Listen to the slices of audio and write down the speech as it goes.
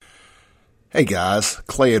Hey guys,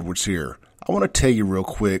 Clay Edwards here. I want to tell you real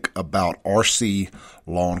quick about RC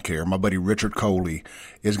Lawn Care. My buddy Richard Coley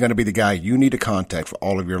is going to be the guy you need to contact for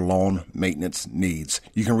all of your lawn maintenance needs.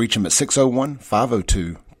 You can reach him at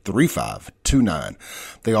 601-502-3529.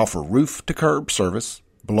 They offer roof to curb service,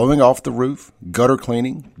 blowing off the roof, gutter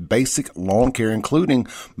cleaning, basic lawn care including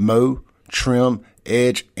mow, trim,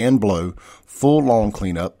 edge, and blow, full lawn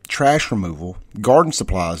cleanup, trash removal, garden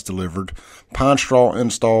supplies delivered, pine straw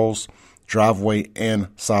installs, driveway and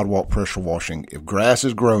sidewalk pressure washing. If grass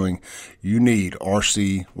is growing, you need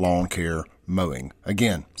RC Lawn Care Mowing.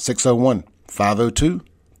 Again,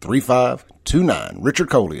 601-502-3529. Richard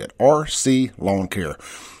Coley at RC Lawn Care,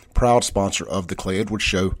 proud sponsor of the Clay Edwards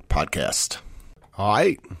Show podcast. All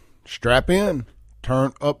right, strap in,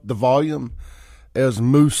 turn up the volume. As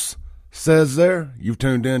Moose says there, you've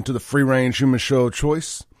tuned in to the free-range human show of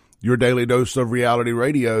choice, your daily dose of reality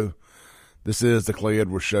radio. This is the Clay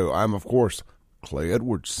Edwards Show. I'm, of course, Clay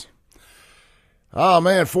Edwards. Oh,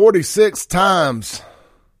 man, 46 times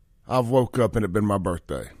I've woke up and it been my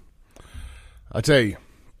birthday. I tell you,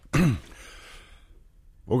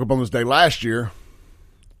 woke up on this day last year,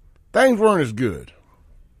 things weren't as good.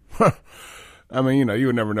 I mean, you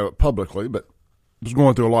would never know it publicly, but I was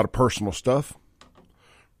going through a lot of personal stuff.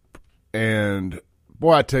 And,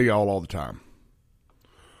 boy, I tell you all the time,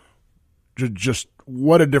 just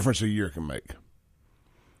what a difference a year can make.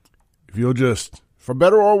 If you'll just, for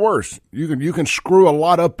better or worse, you can screw a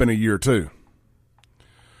lot up in a year too.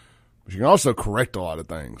 But you can also correct a lot of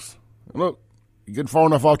things. And look, you get far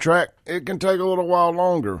enough off track, it can take a little while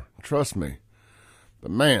longer. Trust me.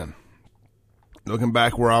 But man, looking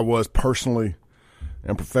back where I was personally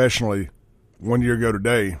and professionally 1 year ago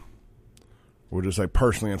today, we'll just say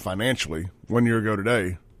personally and financially 1 year ago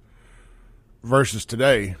today versus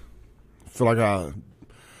today, I feel like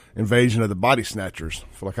invasion of the body snatchers.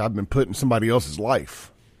 I feel like I've been put in somebody else's life.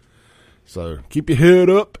 So keep your head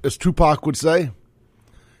up, as Tupac would say.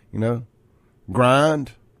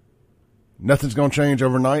 Grind. Nothing's going to change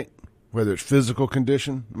overnight, whether it's physical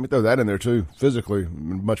condition. Let me throw that in there too. Physically,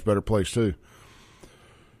 in a much better place too.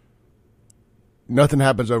 Nothing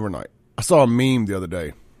happens overnight. I saw a meme the other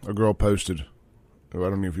day. A girl posted, I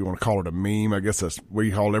don't know if you want to call it a meme. I guess that's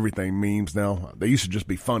we call everything memes now. They used to just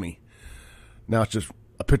be funny. Now it's just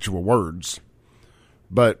a picture with words.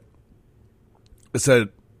 But it said,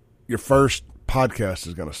 your first podcast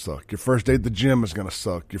is going to suck. Your first day at the gym is going to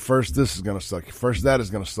suck. Your first this is going to suck. Your first that is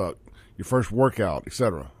going to suck. Your first workout,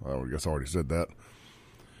 etc. I guess I already said that.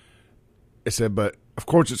 It said, but of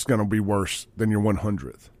course it's going to be worse than your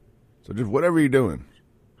 100th. So just whatever you're doing,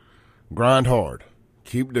 grind hard.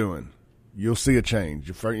 Keep doing. You'll see a change.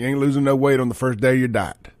 You ain't losing no weight on the first day of your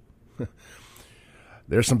diet.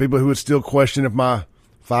 There's some people who would still question if my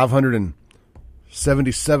 577th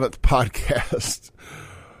podcast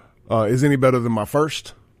is any better than my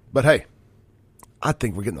first. But hey, I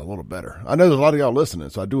think we're getting a little better. I know there's a lot of y'all listening,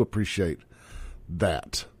 so I do appreciate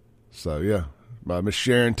that. So yeah, Miss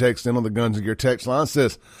Sharon texts in on the Guns and Gear text line,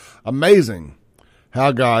 says, amazing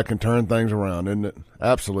how God can turn things around, isn't it?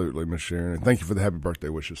 Absolutely, Miss Sharon. Thank you for the happy birthday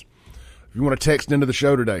wishes. If you want to text into the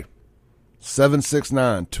show today,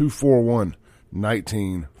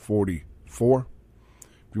 769-241-1944.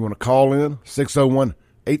 If you want to call in,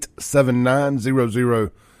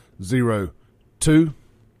 601-879-0002.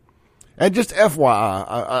 And just FYI,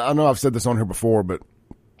 I know I've said this on here before, but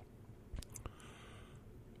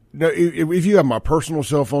if you have my personal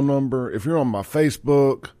cell phone number, if you're on my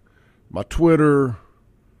Facebook, my Twitter,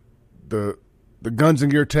 the Guns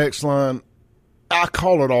and Gear text line, I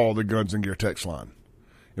call it all the Guns and Gear text line.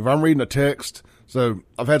 If I'm reading a text, so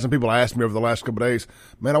I've had some people ask me over the last couple of days,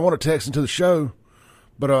 man, I want to text into the show,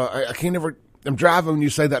 but I can't ever, I'm driving when you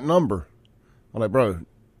say that number. I'm like, bro,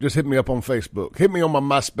 just hit me up on Facebook. Hit me on my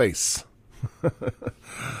MySpace.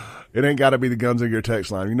 It ain't got to be the Guns and Gear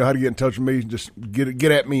text line. You know how to get in touch with me? Just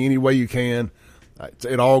get at me any way you can.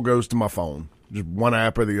 It all goes to my phone. Just one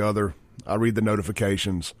app or the other. I read the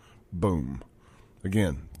notifications. Boom.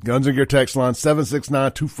 Again, Guns and Gear text line,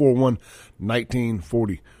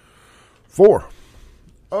 769-241-1944.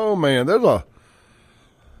 Oh, man,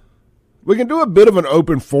 we can do a bit of an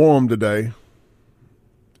open forum today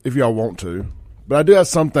if y'all want to. But I do have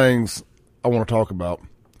some things I want to talk about.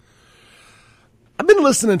 I've been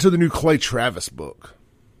listening to the new Clay Travis book.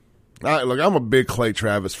 Look, I'm a big Clay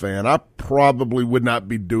Travis fan. I probably would not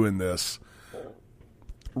be doing this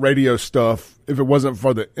radio stuff if it wasn't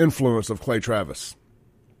for the influence of Clay Travis.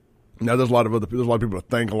 Now, there's a lot of people to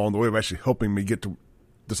thank along the way of actually helping me get to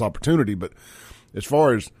this opportunity. But as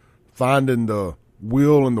far as finding the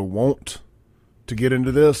will and the want to get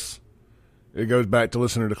into this, it goes back to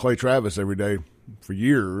listening to Clay Travis every day for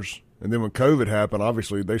years. And then when COVID happened,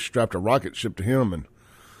 obviously they strapped a rocket ship to him, and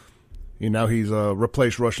now he's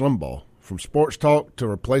replaced Rush Limbaugh. From sports talk to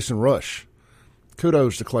replacing Rush.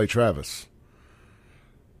 Kudos to Clay Travis.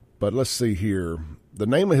 But let's see here. The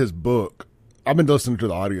name of his book, I've been listening to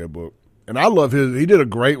the audiobook, and I love he did a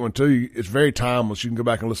great one too. It's very timeless. You can go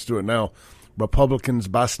back and listen to it now. Republicans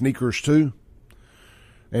Buy Sneakers Too.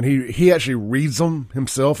 And he actually reads them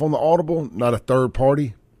himself on the Audible, not a third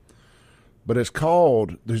party. But his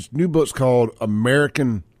new book's called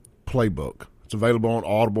American Playbook. It's available on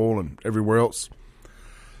Audible and everywhere else.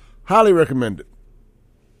 Highly recommend it.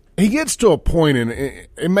 He gets to a point in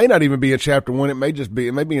it may not even be in chapter 1. It may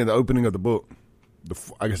be in the opening of the book.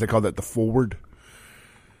 I guess they call that the foreword.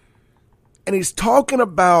 And he's talking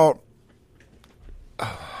about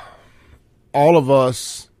all of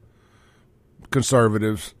us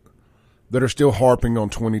conservatives that are still harping on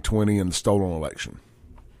 2020 and the stolen election.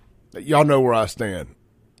 Y'all know where I stand.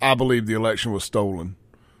 I believe the election was stolen,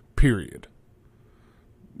 period.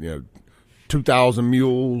 2,000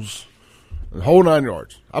 mules, the whole 9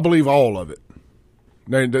 yards. I believe all of it.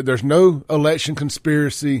 There's no election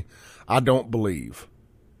conspiracy I don't believe.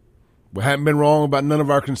 We haven't been wrong about none of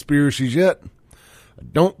our conspiracies yet. I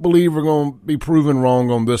don't believe we're going to be proven wrong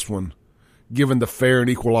on this one, given the fair and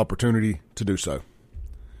equal opportunity to do so.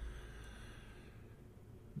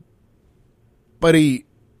 But he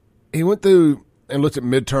went through and looked at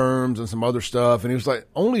midterms and some other stuff, and he was like,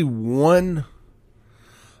 only one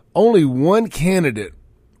candidate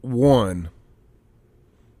won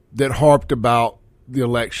that harped about the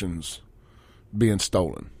elections being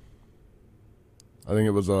stolen. I think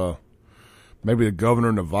it was maybe the governor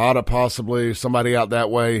of Nevada, possibly somebody out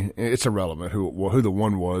that way. It's irrelevant who the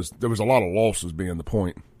one was. There was a lot of losses being the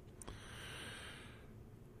point.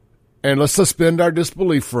 And let's suspend our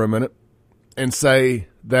disbelief for a minute and say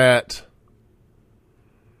that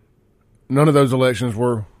none of those elections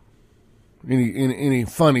were any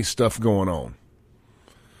funny stuff going on.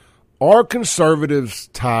 Are conservatives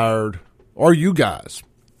tired? Are you guys?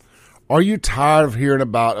 Are you tired of hearing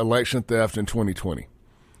about election theft in 2020?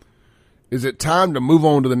 Is it time to move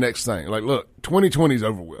on to the next thing? Like, look, 2020 is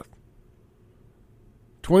over with.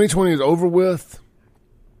 2020 is over with.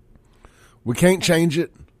 We can't change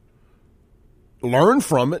it. Learn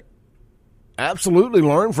from it. Absolutely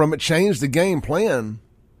learn from it. Change the game plan.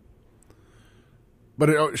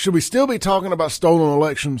 But should we still be talking about stolen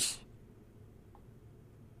elections?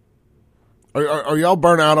 Are y'all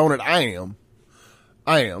burnt out on it? I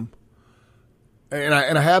am. And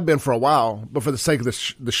I have been for a while, but for the sake of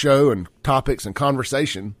the show and topics and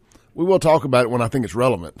conversation, we will talk about it when I think it's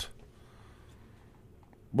relevant.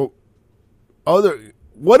 But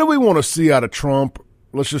what do we want to see out of Trump?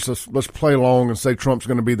 Let's play along and say Trump's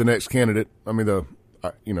going to be the next candidate. I mean,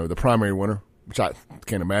 the primary winner, which I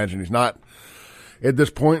can't imagine he's not at this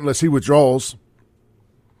point unless he withdraws.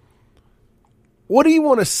 What do you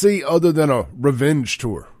want to see other than a revenge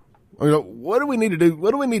tour? What do we need to do?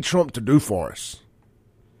 What do we need Trump to do for us?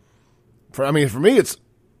 For me, it's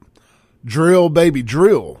drill, baby,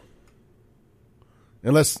 drill.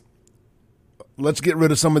 And let's get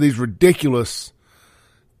rid of some of these ridiculous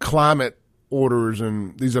climate orders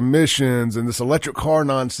and these emissions and this electric car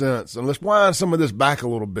nonsense. And let's wind some of this back a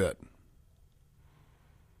little bit.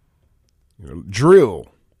 Drill.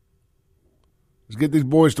 Let's get these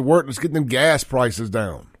boys to work. Let's get them gas prices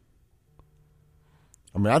down.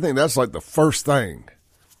 I think that's like the first thing.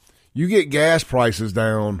 You get gas prices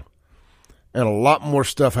down and a lot more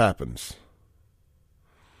stuff happens.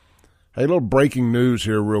 Hey, a little breaking news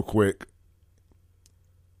here real quick.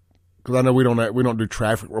 Because I know we don't do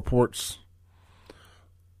traffic reports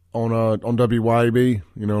on WYAB,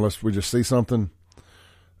 unless we just see something.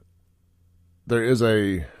 There is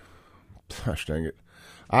gosh dang it,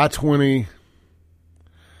 I-20.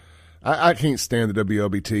 I can't stand the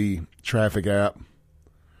WLBT traffic app.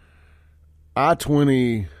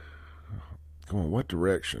 I-20, going what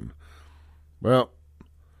direction? Well,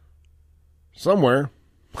 somewhere.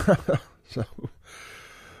 So,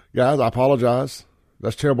 guys, I apologize.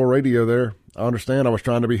 That's terrible radio there. I understand. I was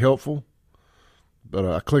trying to be helpful. But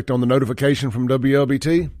I clicked on the notification from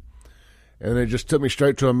WLBT, and it just took me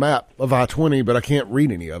straight to a map of I-20, but I can't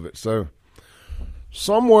read any of it. So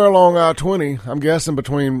somewhere along I-20, I'm guessing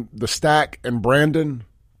between the Stack and Brandon,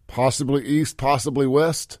 possibly east, possibly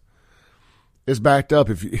west, is backed up.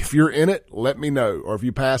 If you're in it, let me know. Or if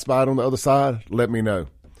you pass by it on the other side, let me know.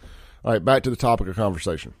 All right, back to the topic of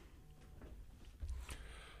conversation.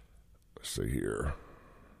 Let's see here.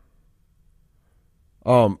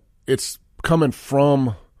 It's coming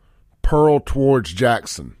from Pearl towards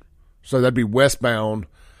Jackson. So that'd be westbound,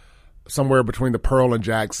 somewhere between the Pearl and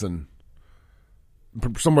Jackson,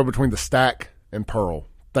 somewhere between the Stack and Pearl.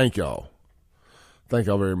 Thank y'all. Thank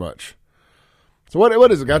y'all very much. So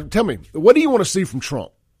what is it, guys? Tell me, what do you want to see from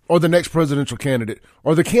Trump or the next presidential candidate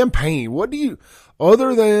or the campaign? What do you,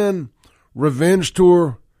 other than revenge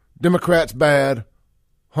tour, Democrats bad,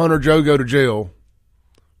 Hunter Joe go to jail,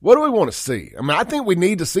 what do we want to see? I mean, I think we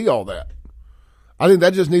need to see all that. I think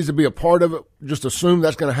that just needs to be a part of it. Just assume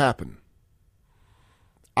that's going to happen.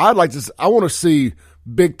 I want to see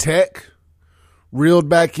big tech reeled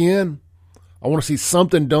back in. I want to see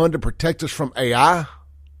something done to protect us from AI.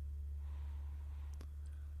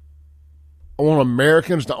 I want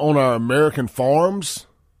Americans to own our American farms.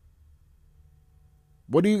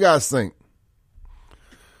 What do you guys think?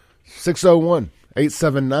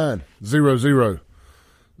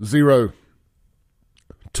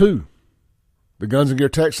 601-879-0002. The Guns and Gear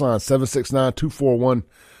text line,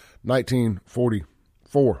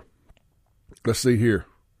 769-241-1944. Let's see here.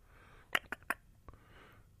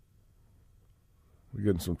 We're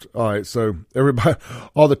getting some. All right, so everybody,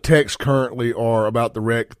 all the texts currently are about the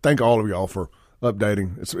wreck. Thank all of y'all for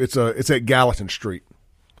updating. It's at Gallatin Street.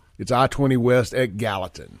 It's I-20 West at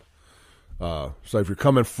Gallatin. So if you're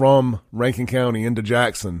coming from Rankin County into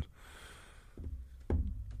Jackson,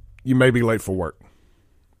 you may be late for work.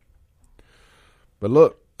 But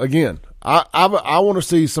look, again, I want to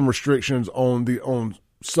see some restrictions on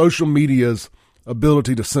social media's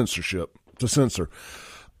ability to censor.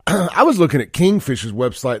 I was looking at Kingfish's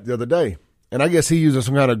website the other day, and I guess he uses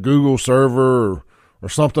some kind of Google server or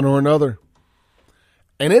something or another,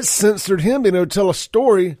 and it censored him being able to tell a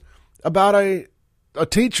story about a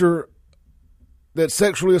teacher that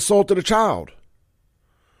sexually assaulted a child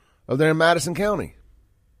up there in Madison County.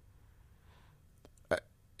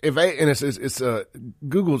 It's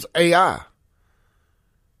Google's AI.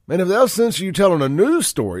 Man, if they'll censor you telling a news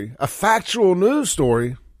story, a factual news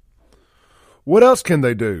story, what else can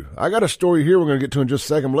they do? I got a story here we're going to get to in just a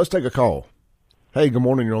second, but let's take a call. Hey, good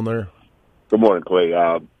morning. You're on there. Good morning, Clay.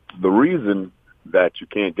 The reason that you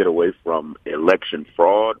can't get away from election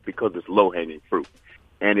fraud because it's low-hanging fruit,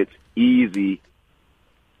 and it's easy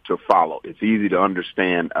to follow. It's easy to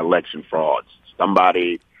understand election frauds.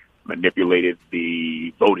 Somebody manipulated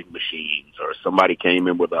the voting machines, or somebody came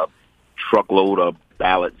in with a truckload of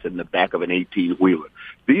ballots in the back of an 18-wheeler.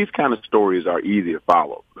 These kind of stories are easy to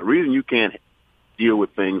follow. The reason you can't deal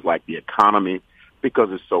with things like the economy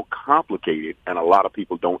because it's so complicated and a lot of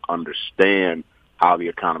people don't understand how the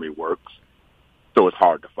economy works, so it's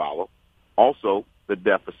hard to follow. Also, the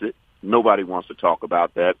deficit. Nobody wants to talk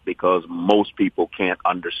about that because most people can't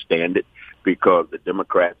understand it because the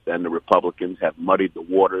Democrats and the Republicans have muddied the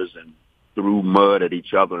waters and threw mud at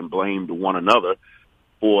each other and blamed one another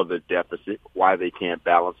for the deficit, why they can't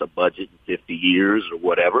balance a budget in 50 years or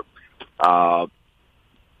whatever.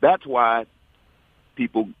 That's why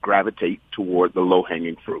people gravitate toward the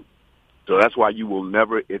low-hanging fruit. So that's why you will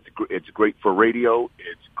never, it's great for radio,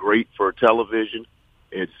 it's great for television,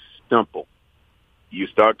 it's simple. You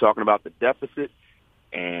start talking about the deficit,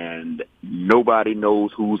 and nobody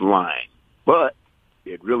knows who's lying. But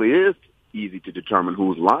it really is easy to determine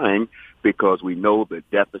who's lying because we know the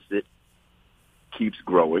deficit keeps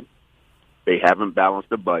growing. They haven't balanced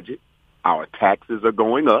the budget. Our taxes are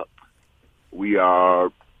going up. We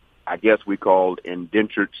are, I guess we called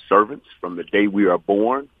indentured servants from the day we are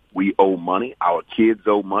born. We owe money. Our kids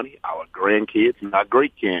owe money. Our grandkids and our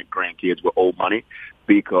great-grandkids will owe money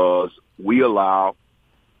because we allow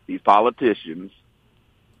these politicians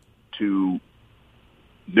to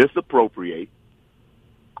misappropriate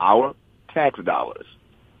our tax dollars.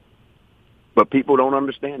 But people don't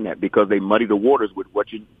understand that because they muddy the waters with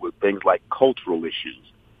with things like cultural issues.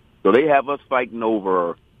 So they have us fighting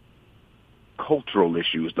over cultural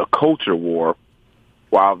issues, the culture war,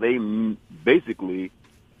 while they basically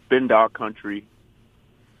spend our country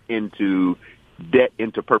into debt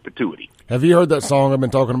into perpetuity. Have you heard that song I've been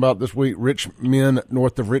talking about this week, Rich Men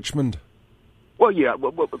North of Richmond? Well, yeah.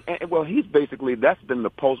 Well, he's basically, that's been the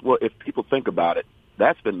pulse. Well, if people think about it,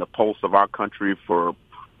 that's been the pulse of our country for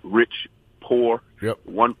rich, poor,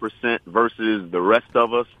 1% versus the rest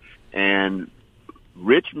of us. And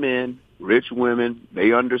rich men, rich women,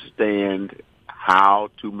 they understand how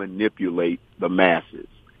to manipulate the masses.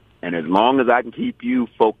 And as long as I can keep you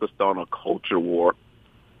focused on a culture war,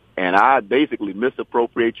 and I basically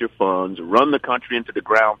misappropriate your funds, run the country into the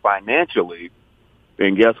ground financially,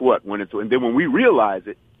 then guess what? And then when we realize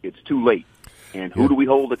it, it's too late. And who do we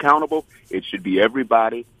hold accountable? It should be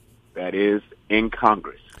everybody that is in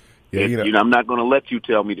Congress. I'm not going to let you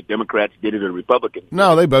tell me the Democrats did it or the Republicans.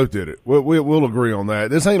 No, they both did it. We'll agree on that.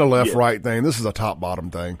 This ain't a left-right thing. This is a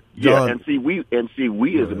top-bottom thing. John, and see, we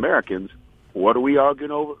as Americans, what are we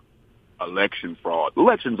arguing over? Election fraud.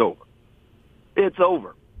 Election's over. It's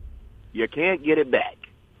over. You can't get it back.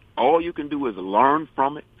 All you can do is learn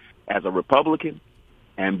from it as a Republican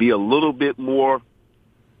and be a little bit more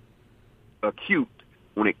acute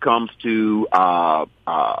when it comes to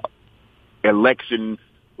election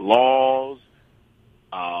laws,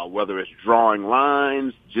 whether it's drawing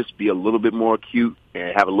lines, just be a little bit more acute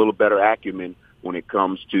and have a little better acumen when it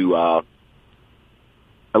comes to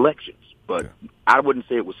elections. But I wouldn't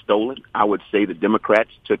say it was stolen. I would say the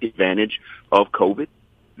Democrats took advantage of COVID.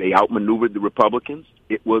 They outmaneuvered the Republicans.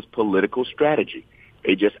 It was political strategy.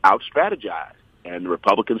 They just out-strategized, and the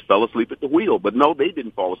Republicans fell asleep at the wheel. But no, they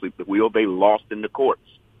didn't fall asleep at the wheel. They lost in the courts.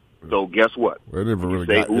 So guess what? Well,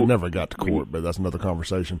 it never got to court, but that's another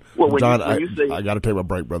conversation. Well, John, I got to take my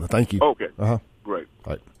break, brother. Thank you. Okay. Great.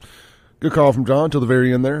 All right. Good call from John till the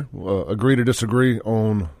very end there. Agree to disagree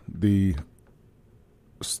on the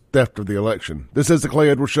theft of the election. This is the Clay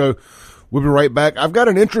Edwards Show. We'll be right back. I've got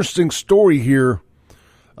an interesting story here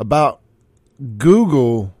about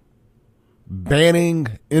Google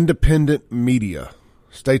banning independent media.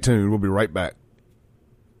 Stay tuned. We'll be right back.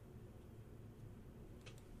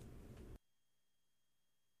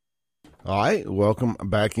 All right, welcome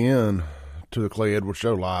back in to the Clay Edwards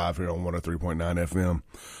Show live here on 103.9 FM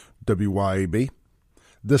WYAB.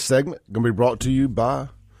 This segment going to be brought to you by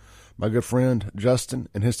my good friend Justin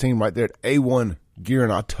and his team right there at A1 Gear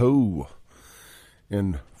and Auto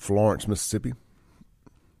in Florence, Mississippi.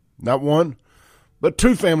 Not one, but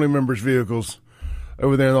two family members' vehicles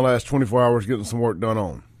over there in the last 24 hours getting some work done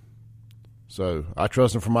on. So I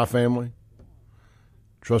trust them for my family,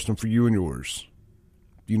 trust them for you and yours.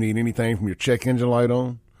 You need anything from your check engine light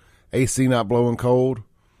on, AC not blowing cold,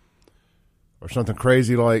 or something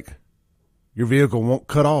crazy like your vehicle won't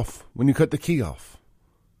cut off when you cut the key off.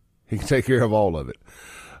 He can take care of all of it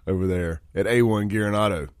over there at A1 Gear and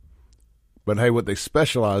Auto. But hey, what they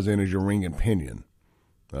specialize in is your ring and pinion.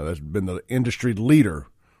 Now, that's been the industry leader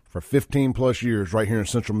for 15 plus years right here in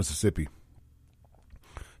central Mississippi.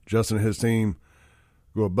 Justin and his team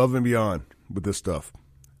go above and beyond with this stuff.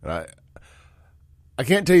 And I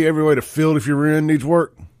can't tell you every way to feel if your rear end needs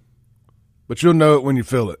work, but you'll know it when you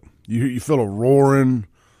feel it. You feel a roaring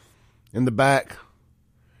in the back.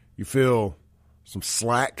 You feel some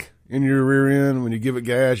slack in your rear end when you give it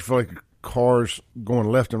gas. You feel like your car's going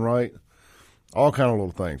left and right. All kind of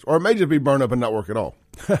little things. Or it may just be burned up and not work at all.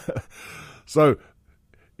 So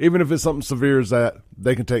even if it's something severe as that,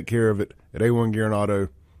 they can take care of it at A1 Gear and Auto.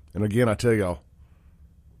 And again, I tell y'all,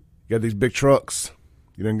 you got these big trucks.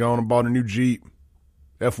 You done gone and bought a new Jeep,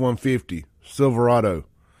 F-150, Silverado.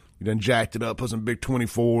 You done jacked it up, put some big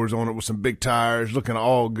 24s on it with some big tires, looking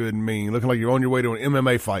all good and mean, looking like you're on your way to an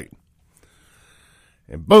MMA fight.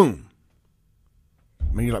 And boom.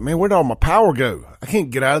 I mean, you're like, man, where'd all my power go? I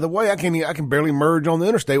can't get out of the way. I can barely merge on the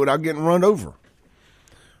interstate without getting run over.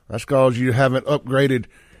 That's because you haven't upgraded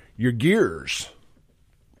your gears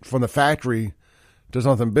from the factory to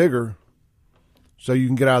something bigger so you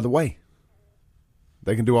can get out of the way.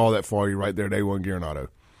 They can do all that for you right there at A1 Gear and Auto.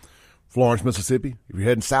 Florence, Mississippi. If you're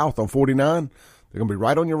heading south on 49, they're going to be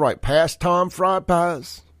right on your right, past Tom Fried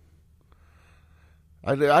Pies.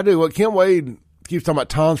 I do what Kim Wade keeps talking about,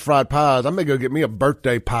 Tom's Fried Pies. I may go get me a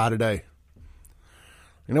birthday pie today.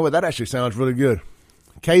 You know what? That actually sounds really good.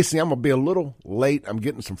 Casey, I'm going to be a little late. I'm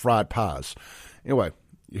getting some fried pies. Anyway,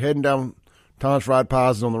 you're heading down Tom's Fried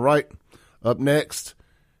Pies is on the right. Up next,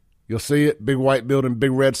 you'll see it. Big white building,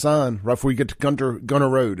 big red sign right before you get to Gunner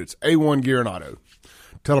Road. It's A1 Gear and Auto.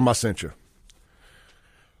 Tell them I sent you.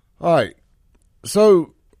 All right.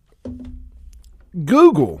 So,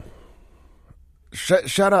 Google.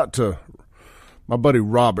 Shout out to my buddy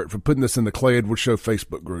Robert for putting this in the Clay Edwards Show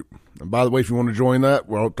Facebook group. And by the way, if you want to join that,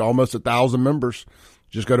 we're up to almost 1,000 members.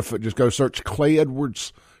 Just go search Clay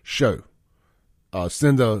Edwards Show.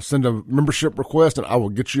 Send a membership request, and I will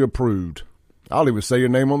get you approved. I'll even say your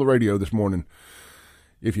name on the radio this morning,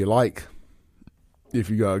 if you like. If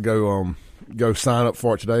you go sign up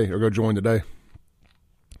for it today or go join today.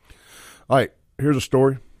 All right, here's a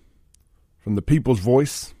story from the People's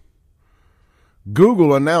Voice.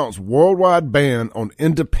 Google announced worldwide ban on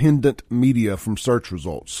independent media from search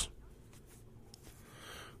results.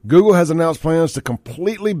 Google has announced plans to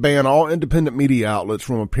completely ban all independent media outlets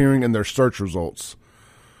from appearing in their search results.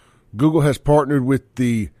 Google has partnered with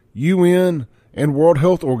the UN and World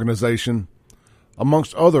Health Organization,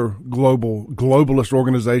 amongst other globalist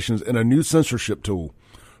organizations, in a new censorship tool.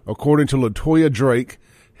 According to Latoya Drake,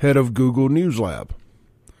 head of Google News Lab.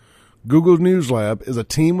 Google News Lab is a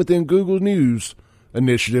team within Google News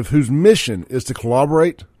Initiative whose mission is to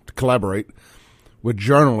collaborate with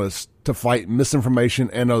journalists to fight misinformation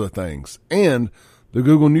and other things. And the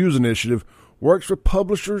Google News Initiative works with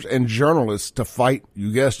publishers and journalists to fight,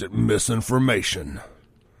 you guessed it, misinformation.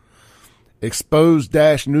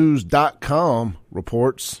 Expose-news.com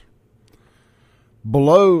reports,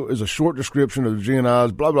 below is a short description of the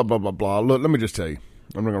GNI's blah, blah, blah, blah, blah. Look, let me just tell you.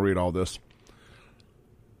 I'm not going to read all this.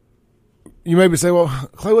 You may be saying, well,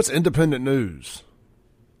 Clay, what's independent news?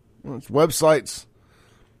 Well, it's websites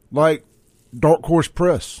like Dark Horse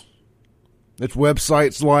Press. It's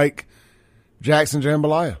websites like Jackson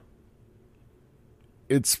Jambalaya.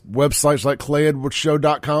 It's websites like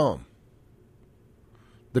ClayEdwardsShow.com,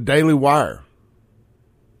 The Daily Wire,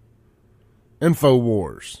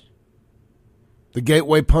 InfoWars, The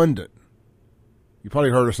Gateway Pundit. You probably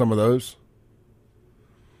heard of some of those.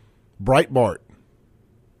 Breitbart.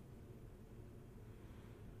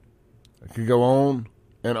 I could go on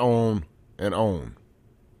and on and on.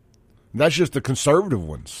 That's just the conservative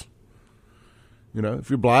ones. You know, if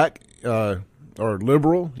you're black or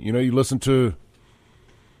liberal, you know, you listen to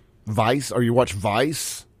Vice or you watch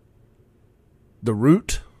Vice, The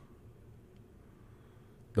Root,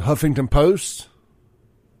 the Huffington Post.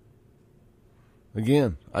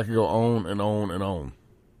 Again, I could go on and on and on.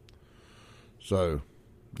 So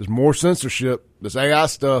there's more censorship. This AI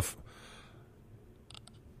stuff,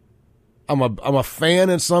 I'm a fan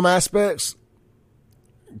in some aspects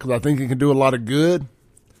because I think it can do a lot of good.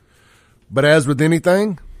 But as with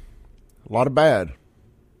anything, a lot of bad.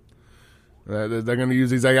 They're going to use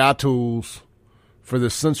these AI tools for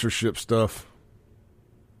this censorship stuff.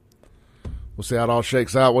 We'll see how it all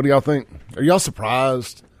shakes out. What do y'all think? Are y'all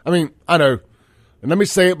surprised? I mean, I know. And let me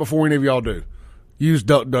say it before any of y'all do. Use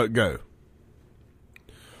DuckDuckGo.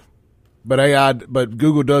 But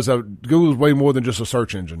Google's way more than just a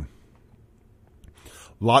search engine.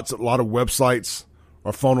 A lot of websites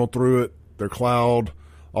are funneled through it. Their cloud,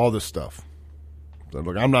 all this stuff. So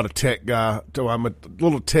look, I'm not a tech guy. I'm a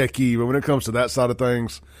little techie, but when it comes to that side of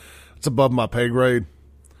things, it's above my pay grade.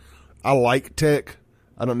 I like tech.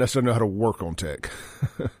 I don't necessarily know how to work on tech.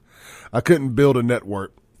 I couldn't build a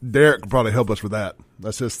network. Derek could probably help us with that.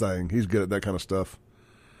 That's his thing. He's good at that kind of stuff.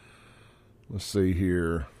 Let's see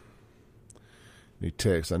here. Any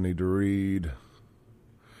text I need to read.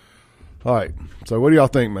 All right. So what do y'all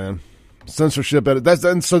think, man? Censorship.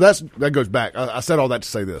 That goes back. I said all that to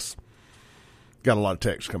say this. Got a lot of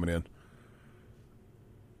text coming in.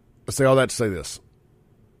 I say all that to say this.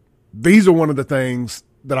 These are one of the things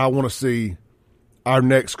that I want to see our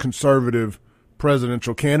next conservative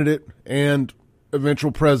presidential candidate and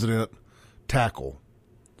eventual president tackle.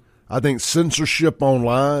 I think censorship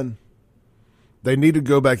online, they need to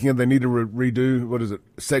go back in. They need to redo, what is it,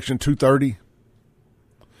 Section 230?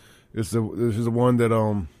 This is the one that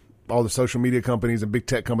all the social media companies and big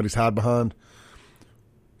tech companies hide behind.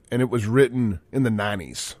 And it was written in the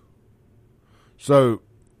 90s. So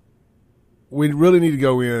we really need to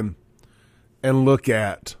go in and look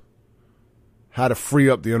at how to free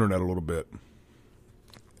up the internet a little bit.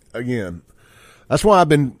 Again, that's why I've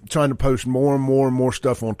been trying to post more and more and more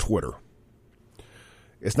stuff on Twitter.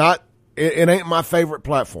 It's not, it ain't my favorite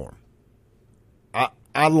platform.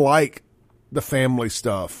 I like the family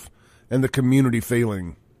stuff and the community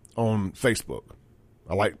feeling on Facebook.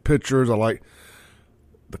 I like pictures. I like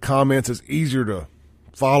the comments. It's easier to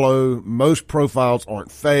follow. Most profiles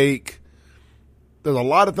aren't fake. There's a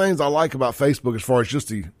lot of things I like about Facebook as far as just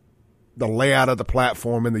the layout of the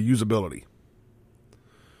platform and the usability.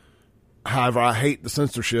 However, I hate the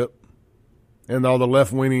censorship and all the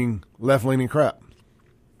left-leaning crap.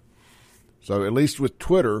 So at least with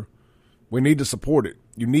Twitter, we need to support it.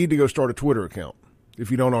 You need to go start a Twitter account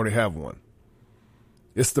if you don't already have one.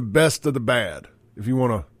 It's the best of the bad if you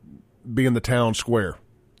want to be in the town square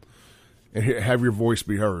and have your voice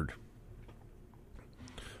be heard.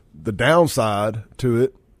 The downside to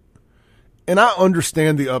it, and I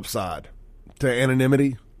understand the upside to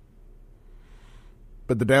anonymity,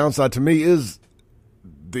 but the downside to me is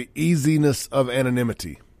the easiness of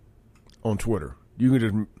anonymity on Twitter. You can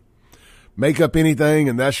just make up anything,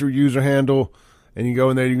 and that's your user handle, and you go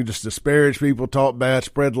in there, you can just disparage people, talk bad,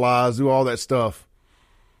 spread lies, do all that stuff,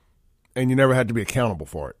 and you never had to be accountable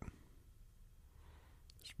for it.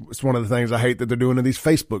 It's one of the things I hate that they're doing in these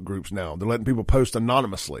Facebook groups now. They're letting people post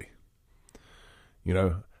anonymously. You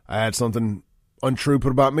know, I had something untrue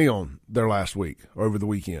put about me on there last week or over the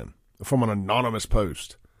weekend from an anonymous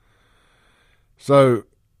post. So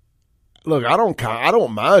look, I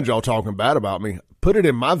don't mind y'all talking bad about me. Put it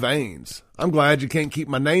in my veins. I'm glad you can't keep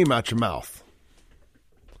my name out your mouth.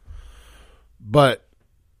 But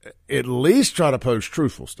at least try to post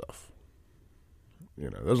truthful stuff. You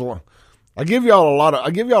know, there's a lot. I give y'all a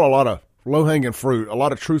lot of low-hanging fruit, a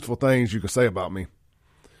lot of truthful things you can say about me.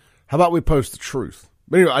 How about we post the truth?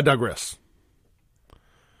 But anyway, I digress.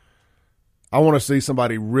 I want to see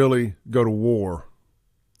somebody really go to war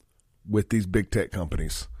with these big tech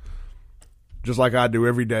companies, just like I do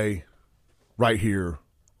every day right here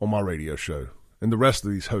on my radio show, and the rest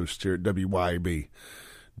of these hosts here at WYAB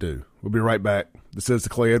do. We'll be right back. This is the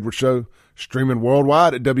Clay Edwards Show, streaming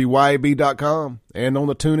worldwide at WYAB.com and on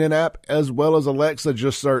the TuneIn app, as well as Alexa.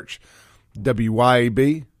 Just search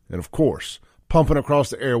WYAB, and of course, pumping across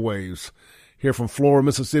the airwaves here from Florida,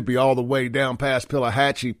 Mississippi, all the way down past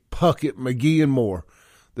Pillahatchee, Puckett, McGee, and more.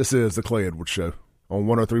 This is the Clay Edwards Show on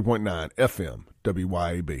 103.9 FM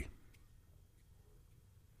WYAB.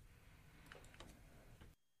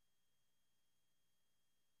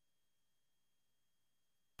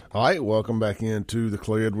 All right, welcome back into the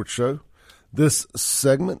Clay Edwards Show. This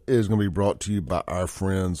segment is going to be brought to you by our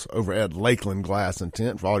friends over at Lakeland Glass and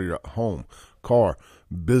Tint for all your home, car,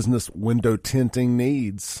 business window tinting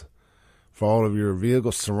needs. For all of your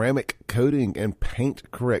vehicle ceramic coating and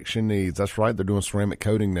paint correction needs. That's right, they're doing ceramic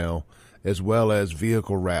coating now, as well as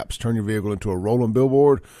vehicle wraps. Turn your vehicle into a rolling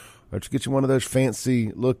billboard, or just get you one of those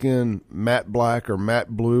fancy looking matte black or matte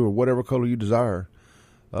blue or whatever color you desire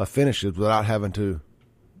finishes without having to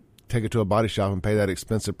take it to a body shop and pay that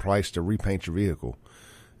expensive price to repaint your vehicle.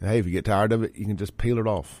 And hey, if you get tired of it, you can just peel it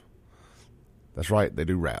off. That's right, they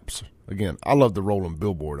do wraps. Again, I love the rolling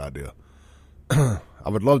billboard idea. I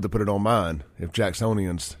would love to put it on mine if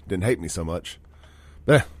Jacksonians didn't hate me so much.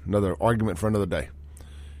 But another argument for another day.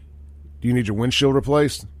 Do you need your windshield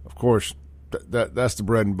replaced? Of course, that's the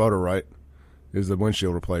bread and butter, right? Is the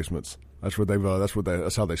windshield replacements. That's what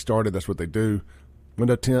that's how they started. That's what they do.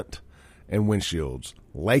 Window tint and windshields.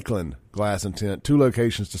 Lakeland Glass and Tint, 2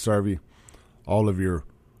 locations to serve you. All of your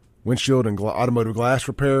windshield and automotive glass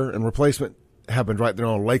repair and replacement happens right there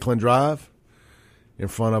on Lakeland Drive in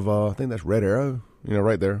front of, I think that's Red Arrow,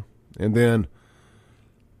 right there. And then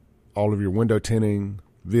all of your window tinting,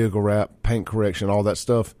 vehicle wrap, paint correction, all that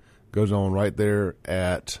stuff goes on right there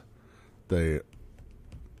at the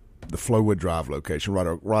Flowwood Drive location,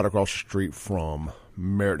 right across the street from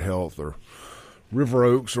Merit Health or River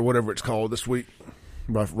Oaks or whatever it's called this week,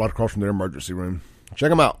 right across from their emergency room. Check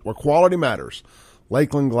them out, where quality matters.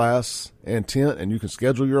 Lakeland Glass and Tint, and you can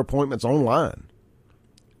schedule your appointments online.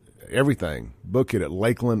 Everything. Book it at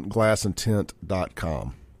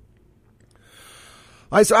lakelandglassandtint.com.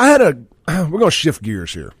 All right, so we're going to shift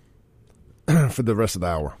gears here for the rest of the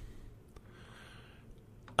hour.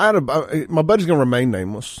 My buddy's going to remain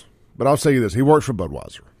nameless, but I'll tell you this. He works for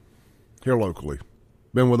Budweiser here locally.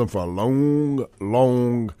 Been with them for a long,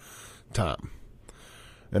 long time.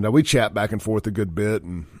 And we chat back and forth a good bit.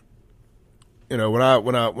 And, when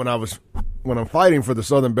I'm fighting for the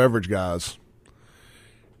Southern Beverage guys,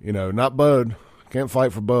 not Bud, can't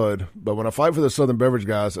fight for Bud, but when I fight for the Southern Beverage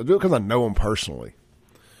guys, I do it because I know them personally.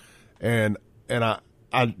 And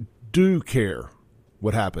I do care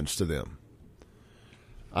what happens to them.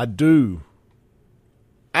 I do.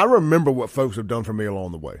 I remember what folks have done for me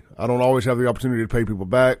along the way. I don't always have the opportunity to pay people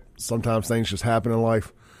back. Sometimes things just happen in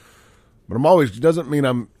life. But doesn't mean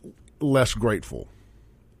I'm less grateful.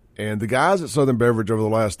 And the guys at Southern Beverage over the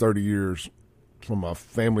last 30 years, from my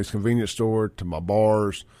family's convenience store to my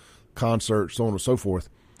bars, concerts, so on and so forth,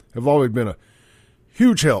 have always been a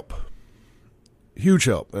huge help. Huge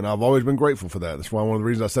help. And I've always been grateful for that. That's why one of the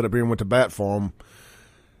reasons I sat up here and went to bat for them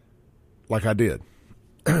like I did.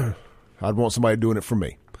 I'd want somebody doing it for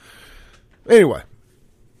me. Anyway,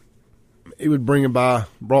 he would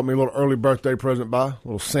brought me a little early birthday present a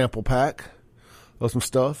little sample pack of some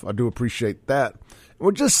stuff. I do appreciate that. And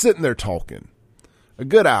we're just sitting there talking. A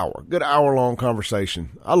good hour-long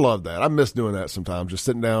conversation. I love that. I miss doing that sometimes, just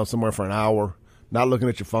sitting down somewhere for an hour, not looking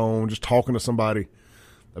at your phone, just talking to somebody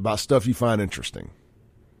about stuff you find interesting.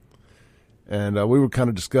 And we were kind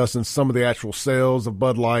of discussing some of the actual sales of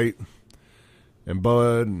Bud Light and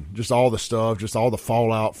Bud and just all the stuff, just all the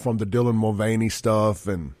fallout from the Dylan Mulvaney stuff.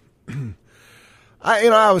 And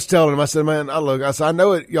I was telling him, I said, man, I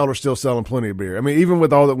know it. Y'all are still selling plenty of beer. I mean, even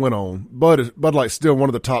with all that went on, Bud Light's still one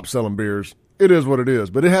of the top selling beers. It is what it is,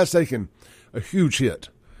 but it has taken a huge hit.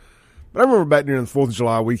 But I remember back during the 4th of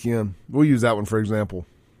July weekend, we'll use that one for example.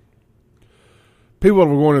 People were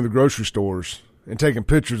going to the grocery stores and taking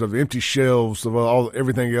pictures of the empty shelves of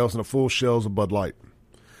everything else and the full shelves of Bud Light.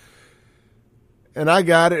 And I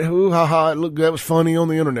got it. Ooh, ha, ha. It looked good. It was funny on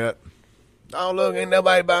the internet. Oh, look, ain't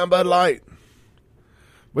nobody buying Bud Light.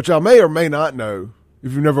 But y'all may or may not know,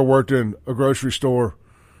 if you've never worked in a grocery store,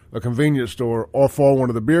 a convenience store, or for one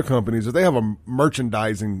of the beer companies, that they have a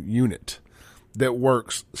merchandising unit that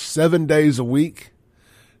works 7 days a week,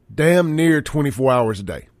 damn near 24 hours a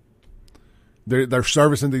day. They're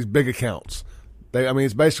servicing these big accounts.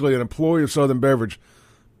 It's basically an employee of Southern Beverage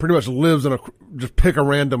pretty much lives in just pick a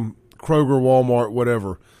random Kroger, Walmart,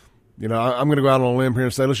 whatever. You know, I'm going to go out on a limb here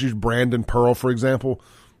and say, let's use Brandon Pearl, for example,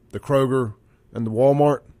 the Kroger and the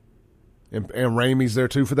Walmart, and Ramey's there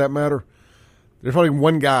too, for that matter. There's probably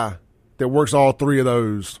one guy that works all three of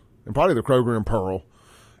those, and probably the Kroger and Pearl,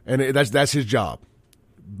 and that's his job.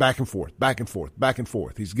 Back and forth, back and forth, back and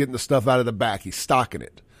forth. He's getting the stuff out of the back. He's stocking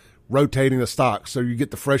it, rotating the stock so you get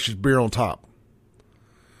the freshest beer on top.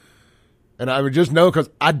 And I would just know because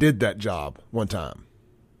I did that job one time.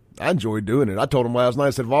 I enjoyed doing it. I told him last night, I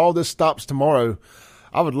said, if all this stops tomorrow,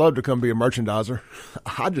 I would love to come be a merchandiser.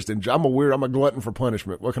 I just enjoy. I'm a glutton for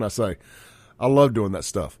punishment. What can I say? I love doing that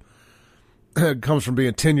stuff. It comes from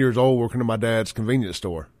being 10 years old working in my dad's convenience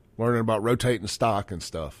store, learning about rotating stock and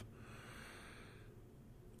stuff.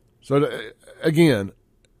 So again,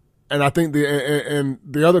 and I think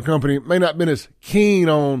the other company may not have been as keen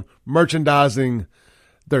on merchandising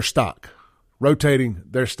their stock, rotating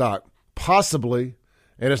their stock, possibly,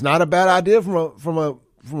 and it's not a bad idea from a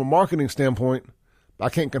marketing standpoint. I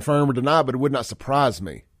can't confirm or deny, but it would not surprise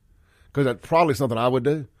me because that's probably something I would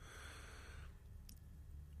do.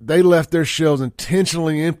 They left their shelves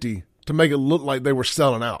intentionally empty to make it look like they were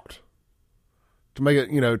selling out, to make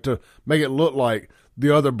it look like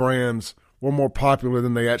the other brands were more popular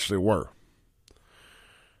than they actually were.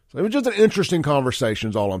 So it was just an interesting conversation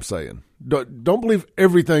is all I'm saying. Don't believe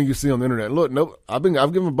everything you see on the internet. Look, no, I've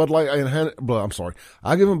given Bud Light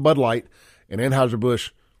I've given Bud Light and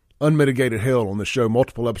Anheuser-Busch unmitigated hell on the show,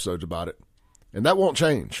 multiple episodes about it. And that won't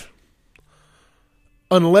change.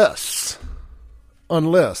 Unless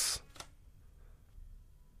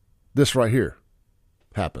this right here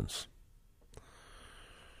happens.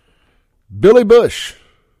 Billy Bush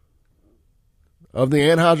of the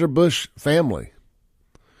Anheuser-Busch family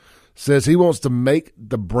says he wants to make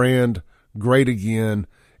the brand great again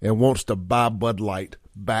and wants to buy Bud Light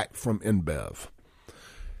back from InBev.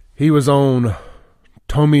 He was on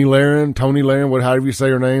Tony Laren, however you say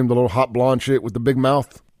her name, the little hot blonde chick with the big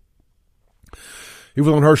mouth. He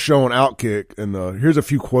was on her show on Outkick, and here's a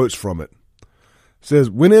few quotes from it. It says,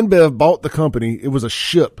 when InBev bought the company, it was a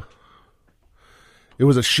ship. It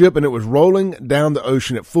was a ship, and it was rolling down the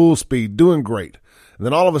ocean at full speed, doing great. And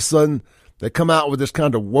then all of a sudden, they come out with this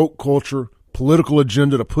kind of woke culture, political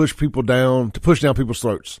agenda to push down people's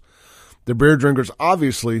throats. The beer drinkers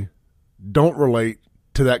obviously don't relate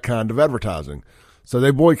to that kind of advertising. So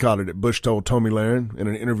they boycotted it, Bush told Tony Laren in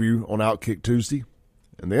an interview on Outkick Tuesday.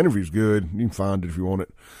 And the interview's good. You can find it if you want it.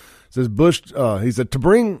 It says Bush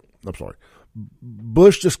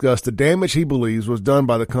discussed the damage he believes was done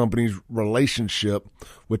by the company's relationship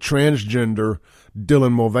with transgender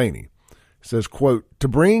Dylan Mulvaney. It says, quote, to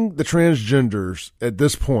bring the transgenders at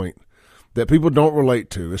this point that people don't relate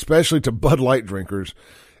to, especially to Bud Light drinkers,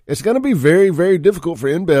 it's going to be very, very difficult for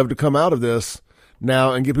InBev to come out of this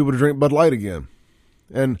now and get people to drink Bud Light again.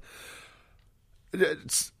 And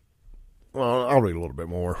I'll read a little bit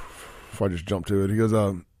more before I just jump to it. He goes,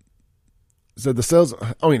 said the sales.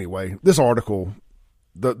 Oh, anyway, this article,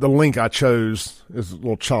 the link I chose is a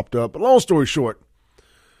little chopped up. But long story short,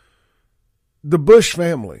 the Bush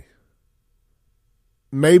family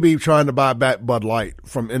may be trying to buy back Bud Light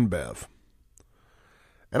from InBev.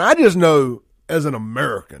 And I just know as an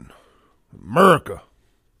America,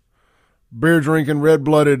 beer drinking, red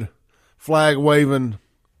blooded, flag waving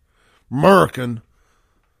American,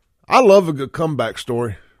 I love a good comeback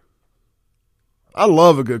story.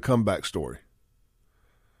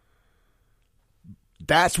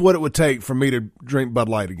 That's what it would take for me to drink Bud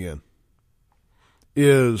Light again.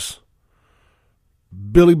 Is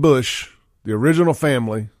Billy Bush, the original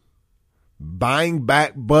family, buying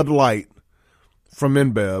back Bud Light from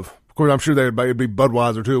InBev. Of course, I'm sure it'd be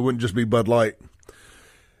Budweiser too. It wouldn't just be Bud Light.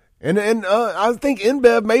 And I think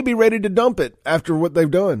InBev may be ready to dump it after what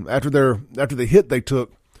they've done, after the hit they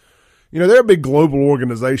took. You know, they're a big global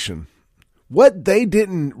organization. What they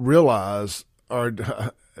didn't realize, or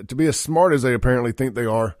to be as smart as they apparently think they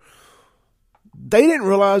are, they didn't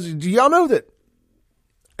realize, do y'all know that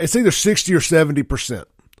it's either 60 or 70%?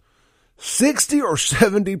 60 or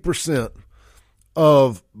 70%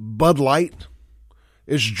 of Bud Light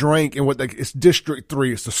is drank in it's District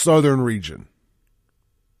 3. It's the southern region.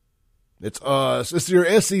 It's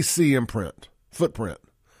your SEC footprint.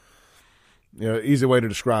 You know, easy way to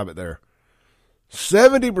describe it there.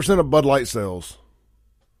 70% of Bud Light sales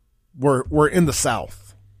were in the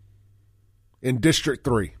South, in District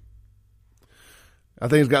 3. I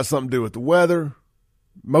think it's got something to do with the weather,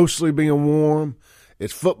 mostly being warm.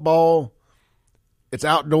 It's football. It's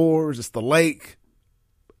outdoors. It's the lake.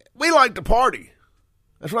 We like to party.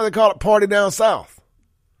 That's why they call it Party Down South.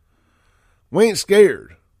 We ain't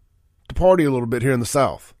scared to party a little bit here in the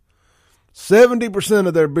South. 70%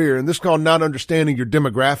 of their beer, and this is called not understanding your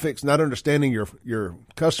demographics, not understanding your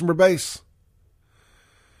customer base.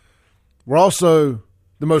 We're also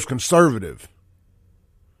the most conservative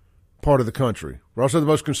part of the country. We're also the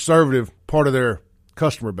most conservative part of their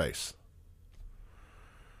customer base.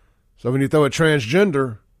 So when you throw a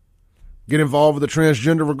transgender, get involved with a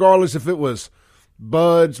transgender, regardless if it was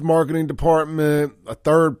Bud's marketing department, a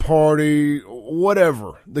third party,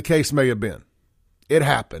 whatever the case may have been. It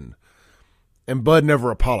happened. And Bud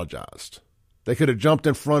never apologized. They could have jumped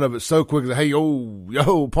in front of it so quickly. Hey,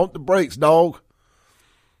 yo, pump the brakes, dog.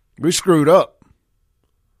 We screwed up.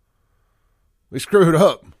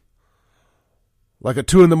 Like a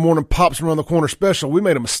 2 a.m. Pops around the corner special. We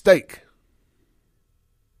made a mistake.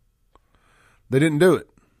 They didn't do it.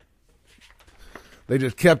 They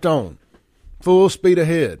just kept on. Full speed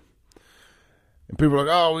ahead. And people are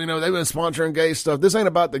like, oh, they've been sponsoring gay stuff. This ain't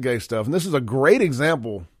about the gay stuff. And this is a great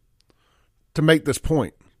example to make this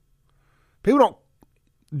point.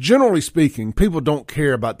 Generally speaking, people don't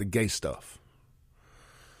care about the gay stuff.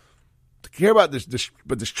 To care about this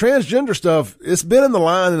but this transgender stuff, it's been in the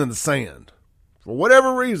line and in the sand. For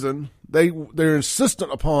whatever reason, they're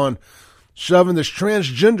insistent upon shoving this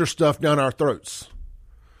transgender stuff down our throats.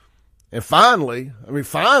 And finally,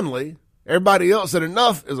 everybody else said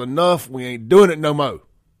enough is enough. We ain't doing it no more.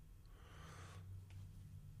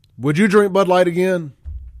 Would you drink Bud Light again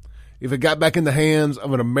if it got back in the hands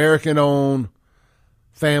of an American-owned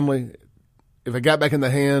family? If it got back in the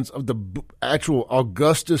hands of the actual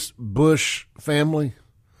Augustus Bush family,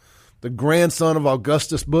 the grandson of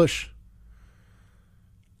Augustus Bush?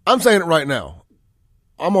 I'm saying it right now.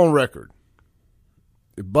 I'm on record.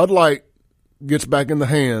 If Bud Light gets back in the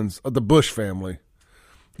hands of the Bush family,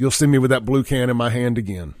 you'll see me with that blue can in my hand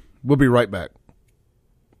again. We'll be right back.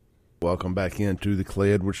 Welcome back into the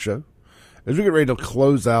Clay Edwards Show. As we get ready to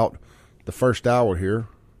close out the first hour here,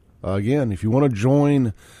 again, if you want to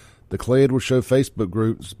join the Clay Edwards Show Facebook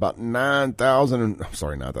group, it's about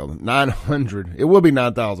 900. It will be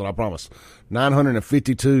 9,000, I promise.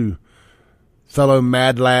 952 fellow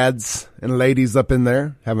mad lads and ladies up in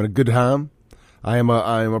there having a good time. I am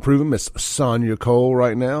approving Miss Sonia Cole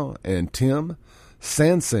right now and Tim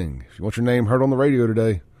Sansing. If you want your name heard on the radio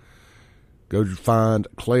today, go find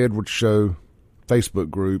Clay Edwards Show Facebook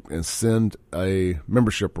group and send a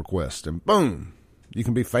membership request, and boom, you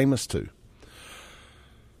can be famous too.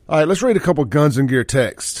 All right, let's read a couple Guns and Gear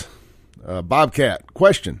texts. Bobcat,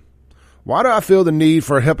 question: why do I feel the need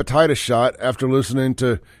for a hepatitis shot after listening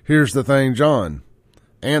to Here's the Thing, John?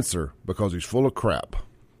 Answer: because he's full of crap.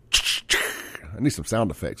 I need some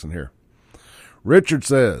sound effects in here. Richard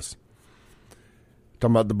says,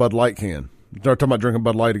 talking about the Bud Light can. They're talking about drinking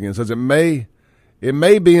Bud Light again. Says it may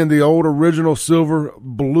be in the old original silver,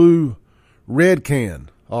 blue, red can.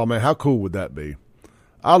 Oh man, how cool would that be?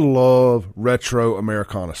 I love retro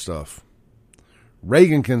Americana stuff.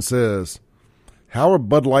 Reagankin says, how are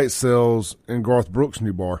Bud Light sales in Garth Brooks'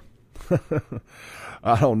 new bar?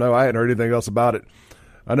 I don't know. I hadn't heard anything else about it.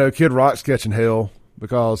 I know Kid Rock's catching hell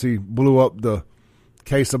because he blew up the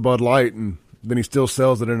case of Bud Light and then he still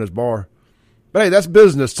sells it in his bar. But hey, that's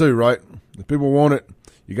business too, right? If people want it,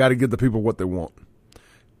 you got to give the people what they want.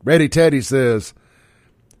 Ready Teddy says,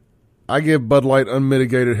 I give Bud Light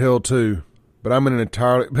unmitigated hell too, but I'm in an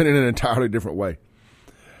entirely different way.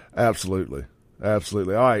 Absolutely.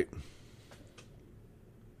 Absolutely. All right.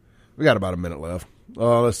 We got about a minute left.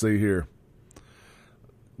 Let's see here.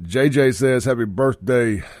 JJ says, happy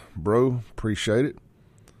birthday, bro. Appreciate it.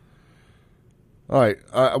 All right.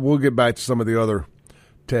 We'll get back to some of the other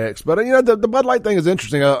texts. But, the Bud Light thing is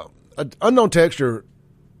interesting. An unknown texter,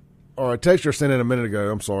 or a texter sent in a minute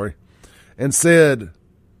ago, I'm sorry, and said,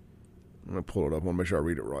 I'm going to pull it up. I want to make sure I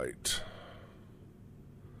read it right.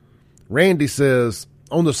 Randy says,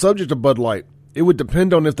 on the subject of Bud Light, it would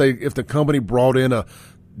depend on if the company brought in a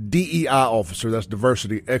DEI officer, that's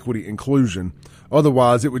diversity, equity, inclusion.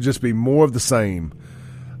 Otherwise, it would just be more of the same.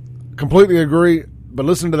 Completely agree, but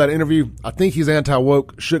listen to that interview. I think he's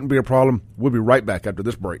anti-woke. Shouldn't be a problem. We'll be right back after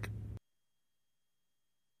this break.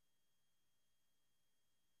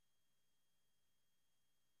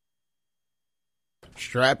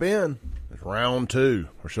 Strap in. It's round two,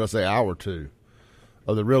 or should I say hour two,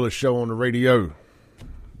 of the realest show on the radio.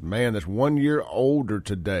 Man that's 1 year older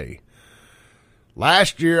today.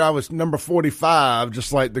 Last year, I was number 45,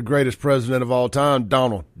 just like the greatest president of all time,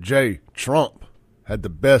 Donald J. Trump. Had the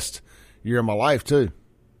best year of my life, too.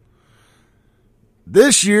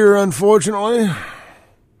 This year, unfortunately,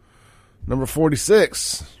 number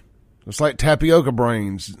 46. It's like tapioca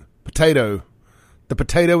brains. The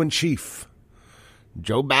potato in chief.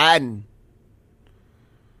 Joe Biden.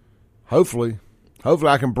 Hopefully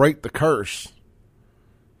I can break the curse.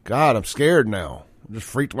 God, I'm scared now. I just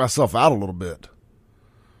freaked myself out a little bit.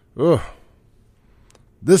 Ugh.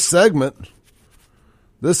 This segment's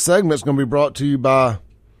going to be brought to you by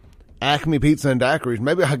Acme Pizza and Daiquiris.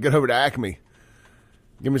 Maybe I'll get over to Acme.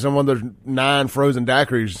 Give me some of those 9 frozen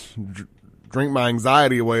daiquiris. Drink my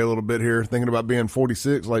anxiety away a little bit here, thinking about being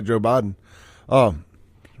 46 like Joe Biden.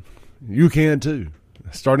 You can too.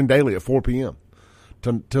 Starting daily at 4 p.m.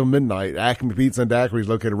 till midnight. Acme Pizza and Daiquiris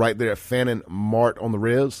located right there at Fannin Mart on the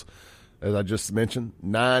Res. As I just mentioned,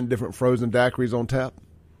 9 different frozen daiquiris on tap,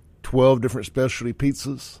 12 different specialty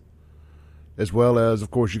pizzas, as well as,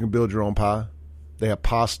 of course, you can build your own pie. They have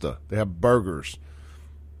pasta. They have burgers.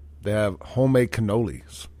 They have homemade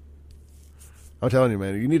cannolis. I'm telling you,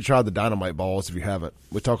 man, you need to try the Dynamite Balls if you haven't.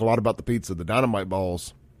 We talk a lot about the pizza. The Dynamite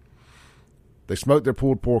Balls, they smoke their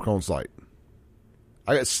pulled pork on site.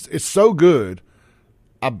 It's so good.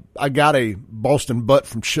 I got a Boston butt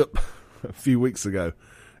from Chip a few weeks ago.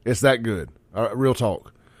 It's that good. Real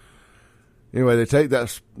talk. Anyway, they take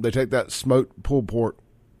that smoked pulled pork.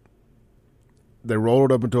 They roll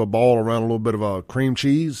it up into a ball around a little bit of cream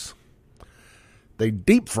cheese. They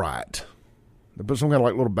deep fry it. They put some kind of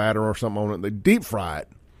like little batter or something on it. They deep fry it.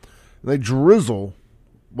 And they drizzle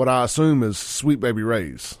what I assume is Sweet Baby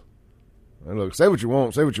Ray's. And look, say what you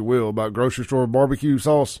want, say what you will about grocery store barbecue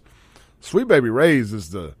sauce. Sweet Baby Ray's is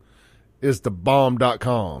the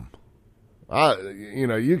bomb.com. You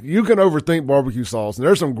can overthink barbecue sauce, and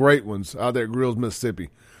there's some great ones out there at Grills, Mississippi.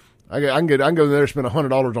 I can go there and spend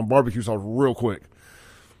 $100 on barbecue sauce real quick.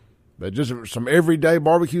 But just some everyday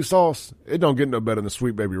barbecue sauce, it don't get no better than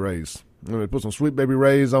Sweet Baby Ray's. They put some Sweet Baby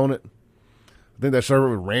Ray's on it. I think they serve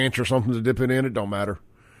it with ranch or something to dip it in. It don't matter.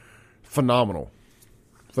 Phenomenal.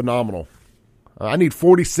 I need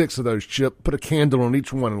 46 of those, Chip. Put a candle on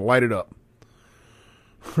each one and light it up.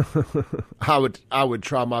 I would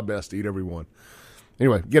try my best to eat every one.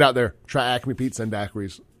 Anyway, get out there. Try Acme Pizza and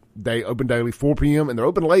Daiquiris. They open daily, 4 p.m., and they're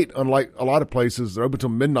open late, unlike a lot of places. They're open till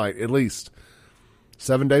midnight at least.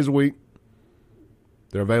 7 days a week.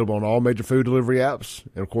 They're available on all major food delivery apps.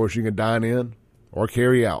 And, of course, you can dine in or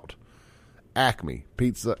carry out. Acme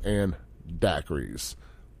Pizza and Daiquiris.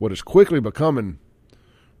 What is quickly becoming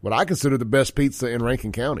what I consider the best pizza in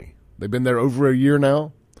Rankin County. They've been there over a year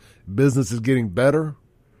now. Business is getting better.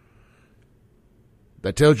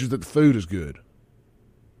 That tells you that the food is good.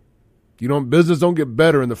 Business don't get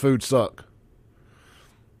better and the food suck.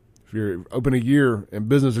 If you're open a year and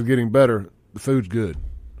business is getting better, the food's good.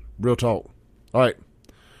 Real talk. All right.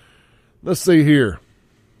 Let's see here.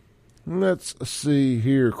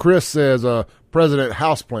 Chris says, President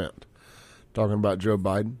Houseplant. Talking about Joe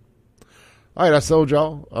Biden. All right, I told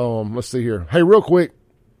y'all. Let's see here. Hey, real quick,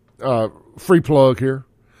 free plug here.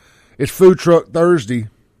 It's Food Truck Thursday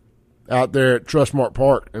out there at Trustmark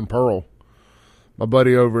Park in Pearl. My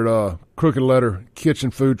buddy over at Crooked Letter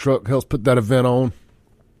Kitchen Food Truck helps put that event on.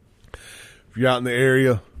 If you're out in the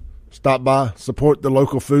area, stop by, support the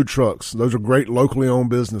local food trucks. Those are great locally owned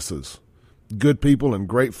businesses. Good people and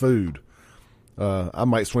great food. I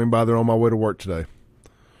might swing by there on my way to work today.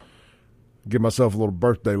 Give myself a little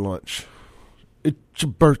birthday lunch. It's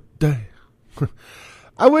your birthday.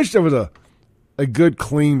 I wish there was a good,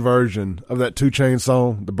 clean version of that 2 Chainz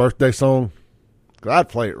song, the birthday song. 'Cause I'd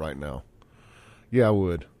play it right now. Yeah, I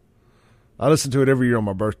would. I listen to it every year on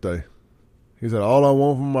my birthday. He said, all I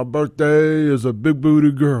want for my birthday is a big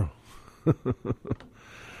booty girl.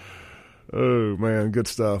 Oh, man, good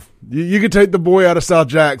stuff. You can take the boy out of South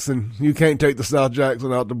Jackson. You can't take the South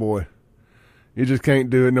Jackson out the boy. You just can't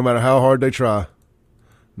do it no matter how hard they try.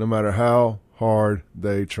 No matter how hard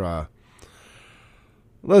they try.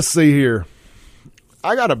 Let's see here.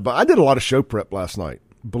 I did a lot of show prep last night.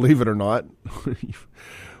 Believe it or not.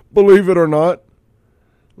 Believe it or not.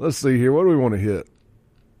 Let's see here. What do we want to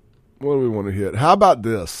hit? How about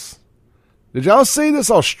this? Did y'all see this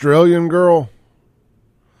Australian girl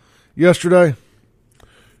yesterday?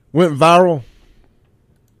 Went viral.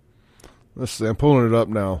 Let's see. I'm pulling it up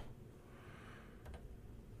now.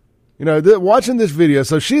 Watching this video,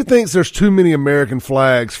 so she thinks there's too many American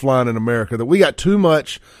flags flying in America, that we got too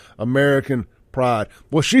much American pride.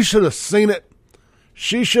 Well, she should have seen it.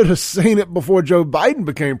 She should have seen it before Joe Biden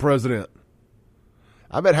became president.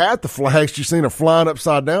 I bet half the flags she's seen are flying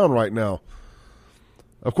upside down right now.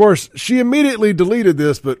 Of course, she immediately deleted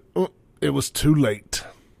this, but it was too late.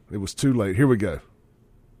 It was too late. Here we go.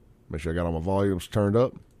 Make sure I got all my volumes turned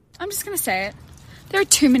up. I'm just going to say it. There are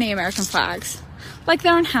too many American flags. Like,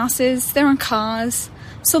 they're on houses, they're on cars,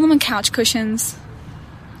 saw them on couch cushions.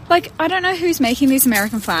 Like, I don't know who's making these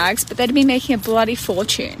American flags, but they'd be making a bloody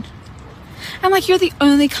fortune. And, like, you're the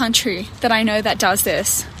only country that I know that does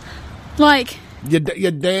this. Like... You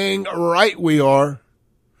dang right we are.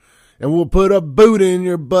 And we'll put a boot in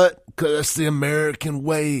your butt, because that's the American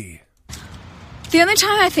way. The only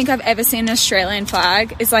time I think I've ever seen an Australian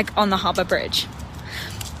flag is, like, on the Harbour Bridge.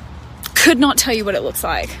 Could not tell you what it looks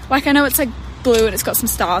like. Like, I know it's, like, blue and it's got some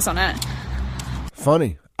stars on it.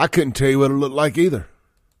 Funny. I couldn't tell you what it looked like either.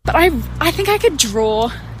 But I think I could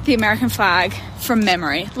draw the American flag from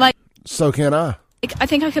memory. Like, so can I. I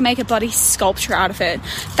think I could make a bloody sculpture out of it.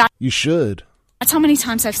 You should. That's how many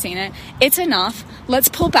times I've seen it. It's enough. Let's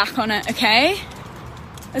pull back on it, okay?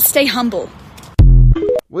 Let's stay humble.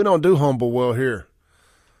 We don't do humble well here.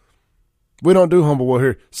 We don't do humble well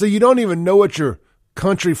here. See, you don't even know what your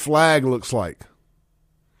country flag looks like.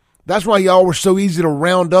 That's why y'all were so easy to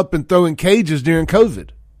round up and throw in cages during COVID.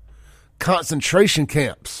 Concentration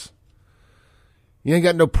camps. You ain't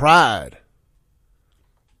got no pride.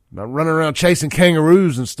 Not running around chasing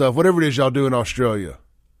kangaroos and stuff, whatever it is y'all do in Australia.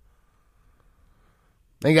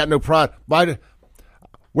 Ain't got no pride.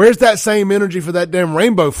 Where's that same energy for that damn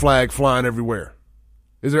rainbow flag flying everywhere?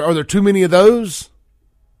 Are there too many of those?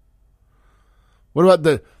 What about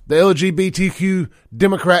the LGBTQ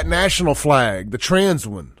Democrat national flag, the trans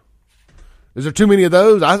one? Is there too many of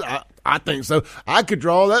those? I think so. I could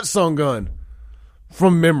draw that sun gun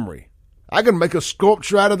from memory. I could make a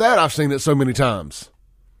sculpture out of that. I've seen it so many times.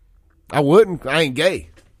 I wouldn't. I ain't gay.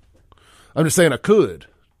 I'm just saying I could.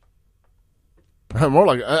 I'm more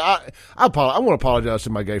like I want to apologize to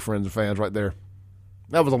my gay friends and fans right there.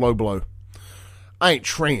 That was a low blow. I ain't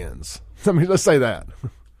trans. I mean, let's say that.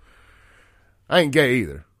 I ain't gay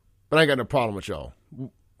either, but I ain't got no problem with y'all.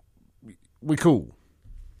 We cool.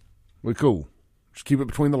 We cool. Just keep it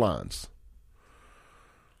between the lines.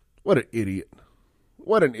 What an idiot.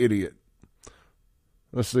 What an idiot.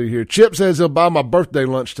 Let's see here. Chip says he'll buy my birthday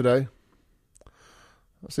lunch today.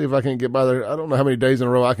 Let's see if I can get by there. I don't know how many days in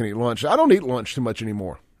a row I can eat lunch. I don't eat lunch too much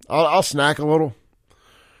anymore. I'll snack a little.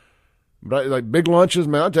 But like big lunches,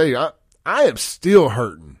 man, I'll tell you, I am still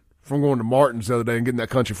hurting from going to Martin's the other day and getting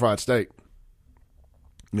that country fried steak.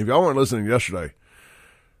 And if y'all weren't listening yesterday,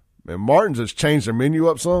 man, Martin's has changed their menu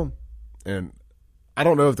up some. And I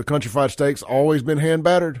don't know if the country fried steak's always been hand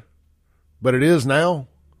battered, but it is now.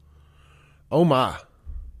 Oh my.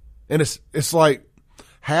 And it's like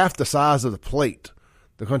half the size of the plate,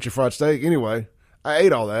 the country fried steak. Anyway, I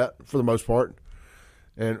ate all that for the most part,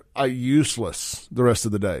 and I useless the rest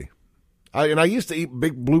of the day. I used to eat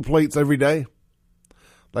big blue plates every day.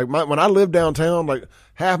 Like when I lived downtown, like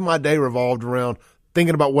half my day revolved around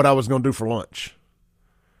thinking about what I was going to do for lunch.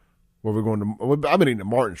 I've been eating at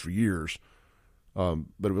Martin's for years. But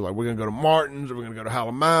it was like, we're going to go to Martin's, or we're going to go to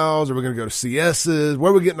Hallamau's, or we're going to go to CS's.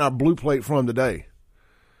 Where are we getting our blue plate from today?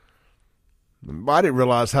 I didn't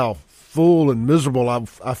realize how full and miserable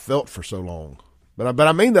I felt for so long. But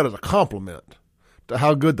I mean that as a compliment to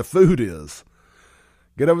how good the food is.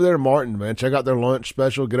 Get over there to Martin, man. Check out their lunch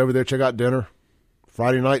special. Get over there, check out dinner.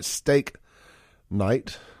 Friday night steak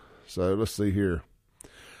night. So let's see here.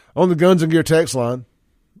 On the Guns and Gear text line,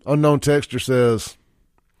 unknown texter says,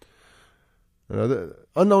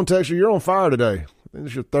 unknown texter, you're on fire today. I think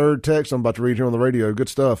this is your third text I'm about to read here on the radio. Good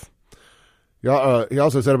stuff. He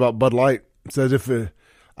also said about Bud Light. It says, if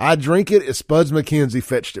I drink it, Spuds McKenzie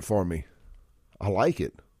fetched it for me. I like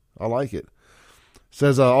it.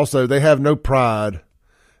 Says also, they have no pride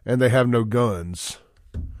and they have no guns.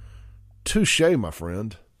 Touche, my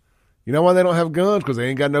friend. You know why they don't have guns? Because they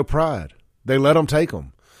ain't got no pride. They let them take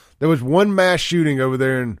them. There was one mass shooting over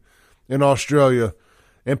there in Australia,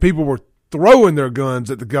 and people were throwing their guns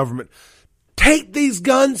at the government. Take these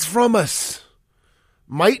guns from us,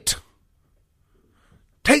 mate.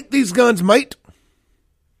 Take these guns, mate.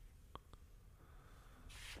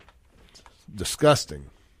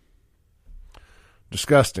 Disgusting.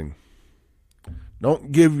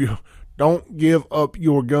 Don't give up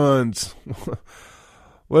your guns.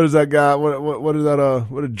 What is that guy? What is that?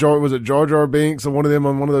 Was it Jar Jar Binks or one of them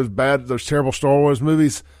on one of those terrible Star Wars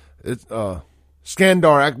movies? It's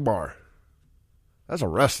Skandar Akbar. That's a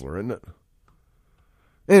wrestler, isn't it?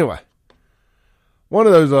 Anyway, one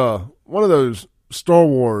of those Star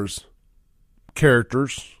Wars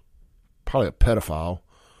characters, probably a pedophile,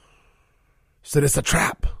 said it's a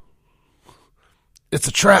trap. It's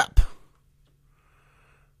a trap.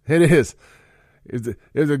 It is. If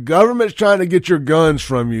the government's trying to get your guns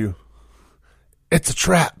from you, it's a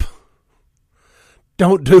trap.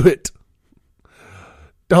 Don't do it.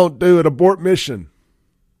 Don't do it. Abort mission.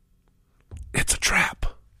 It's a trap.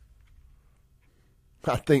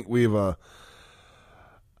 I think we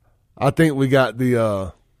got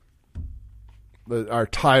our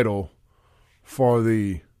title for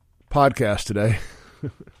the podcast today.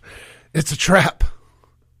 It's a trap.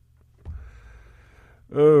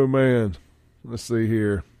 Oh man. Let's see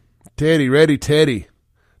here. Teddy,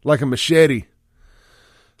 like a machete,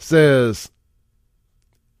 says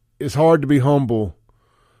it's hard to be humble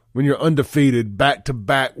when you're undefeated,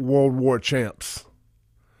 back-to-back World War champs.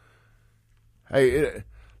 Hey,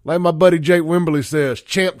 like my buddy Jake Wimberly says,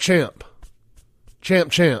 champ.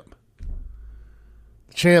 The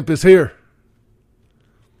champ is here.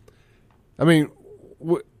 I mean,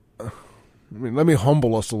 let me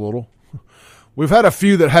humble us a little. We've had a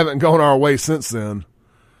few that haven't gone our way since then,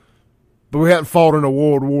 but we haven't fought in a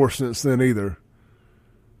world war since then either.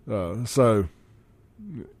 So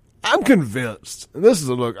I'm convinced, and this is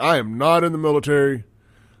a look, I am not in the military.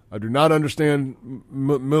 I do not understand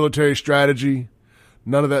military strategy,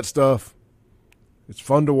 none of that stuff. It's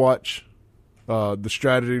fun to watch the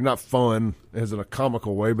strategy, not fun as in a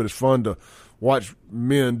comical way, but it's fun to watch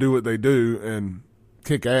men do what they do and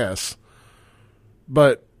kick ass.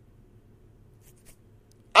 But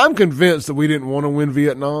I'm convinced that we didn't want to win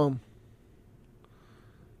Vietnam.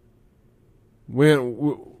 We didn't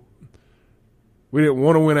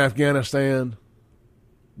want to win Afghanistan.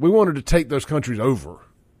 We wanted to take those countries over.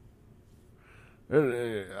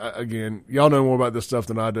 Again, y'all know more about this stuff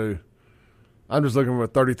than I do. I'm just looking from a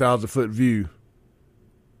 30,000-foot view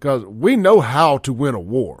because we know how to win a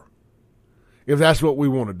war if that's what we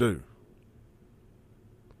want to do.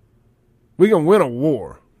 We can win a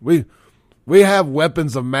war. We have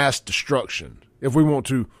weapons of mass destruction if we want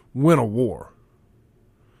to win a war.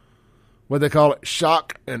 What they call it,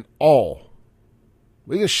 shock and awe.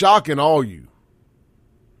 We can shock and awe you.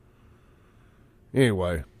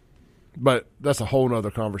 Anyway, but that's a whole nother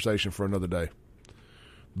conversation for another day.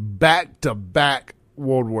 Back-to-back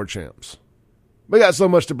World War champs. We got so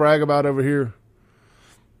much to brag about over here.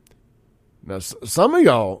 Now, some of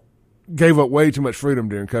y'all gave up way too much freedom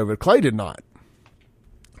during COVID. Clay did not.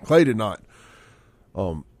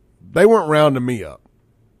 They weren't rounding me up.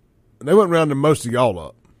 They weren't rounding most of y'all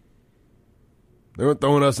up. They weren't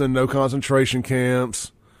throwing us in no concentration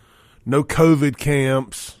camps, no COVID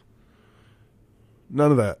camps,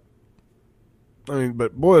 none of that. I mean,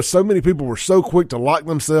 but boy, so many people were so quick to lock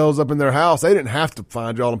themselves up in their house, they didn't have to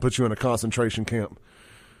find y'all and put you in a concentration camp.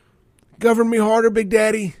 Govern me harder, Big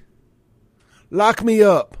Daddy. Lock me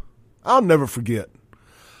up. I'll never forget.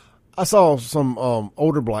 I saw some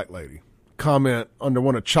older black lady comment under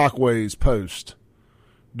one of Chockway's posts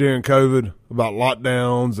during COVID about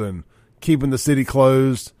lockdowns and keeping the city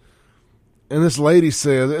closed. And this lady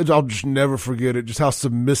said, I'll just never forget it, just how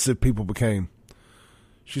submissive people became.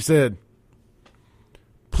 She said,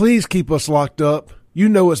 please keep us locked up. You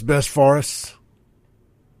know what's best for us.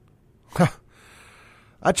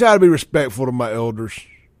 I try to be respectful to my elders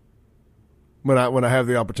when I have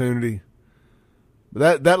the opportunity.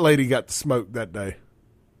 But that lady got the smoke that day.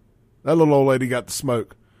 That little old lady got the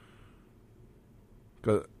smoke.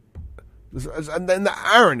 And then the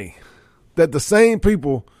irony that the same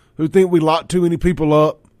people who think we lock too many people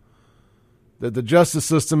up, that the justice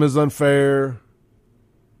system is unfair,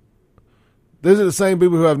 these are the same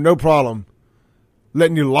people who have no problem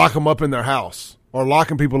letting you lock them up in their house or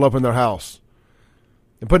locking people up in their house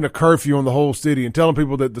and putting a curfew on the whole city and telling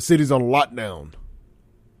people that the city's on lockdown.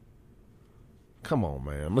 Come on,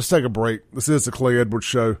 man. Let's take a break. This is the Clay Edwards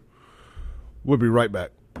Show. We'll be right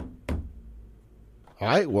back. All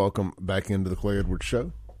right, welcome back into the Clay Edwards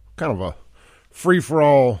Show. Kind of a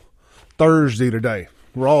free-for-all Thursday today.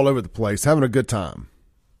 We're all over the place, having a good time.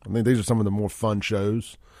 I think these are some of the more fun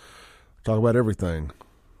shows. Talk about everything.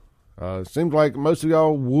 It seems like most of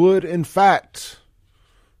y'all would, in fact,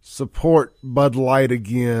 support Bud Light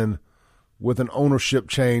again with an ownership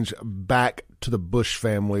change back to the Bush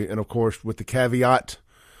family. And, of course, with the caveat,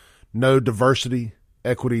 no diversity,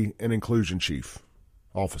 equity, and inclusion chief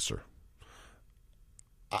officer.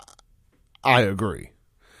 I agree.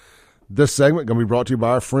 This segment going to be brought to you by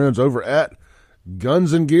our friends over at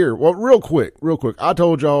Guns and Gear. Well, real quick. I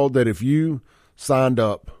told y'all that if you signed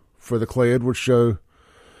up for the Clay Edwards Show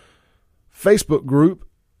Facebook group,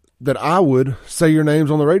 that I would say your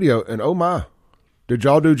names on the radio. And oh my, did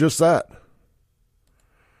y'all do just that?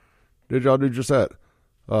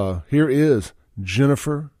 Here is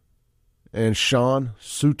Jennifer and Sean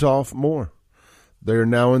Sutoff Moore. They are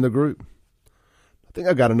now in the group. I think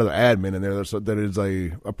I got another admin in there that is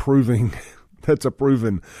approving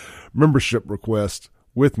membership request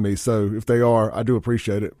with me. So if they are, I do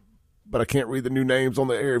appreciate it. But I can't read the new names on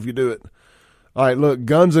the air if you do it. All right, look,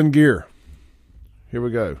 Guns and Gear. Here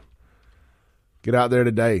we go. Get out there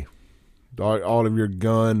today. All of your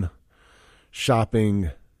gun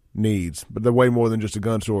shopping needs. But they're way more than just a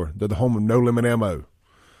gun store. They're the home of No Limit Ammo.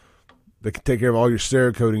 They can take care of all your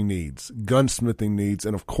Cerakoting needs, gunsmithing needs,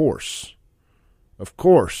 and of course,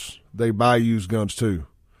 they buy used guns too.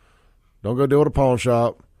 Don't go deal at a pawn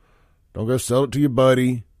shop. Don't go sell it to your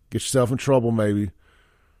buddy. Get yourself in trouble maybe.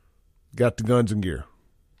 Got the Guns and Gear.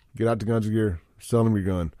 Get out to Guns and Gear. Sell them your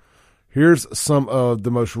gun. Here's some of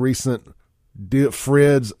the most recent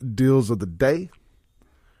Fred's deals of the day.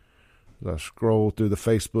 As I scroll through the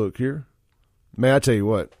Facebook here. Man, I tell you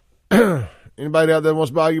what. Anybody out there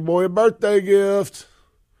wants to buy your boy a birthday gift?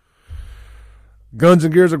 Guns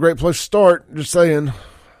and Gear is a great place to start. Just saying.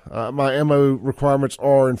 My ammo requirements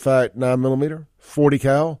are, in fact, 9mm, 40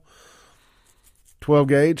 cal, 12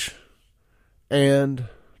 gauge, and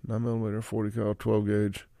 9mm, 40 cal, 12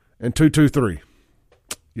 gauge, and 223.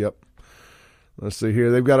 Yep. Let's see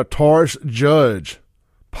here. They've got a Taurus Judge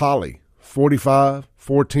Poly 45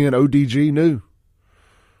 410 ODG new.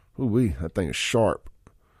 Ooh-wee, that thing is sharp.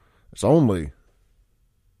 It's only,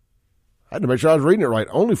 I had to make sure I was reading it right,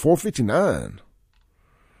 only $459.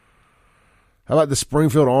 How about the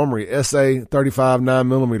Springfield Armory SA 35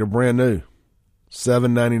 9mm brand new,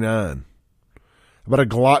 $799. How about a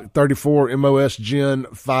Glock 34 MOS Gen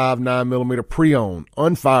 5 9mm pre-owned,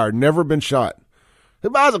 unfired, never been shot? Who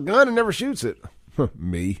buys a gun and never shoots it?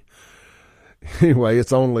 Me. Anyway,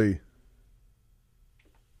 it's like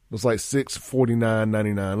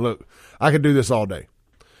 $649.99. Look, I could do this all day.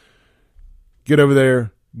 Get over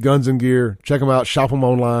there, Guns and Gear. Check them out. Shop them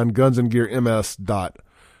online,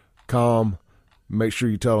 gunsandgearms.com. Make sure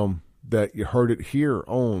you tell them that you heard it here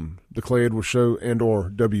on the Clay Edwards Show and or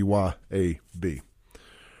WYAB.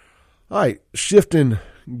 All right, shifting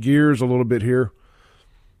gears a little bit here.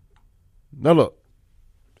 Now look,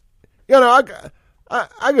 I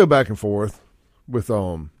go back and forth with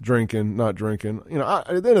drinking, not drinking. At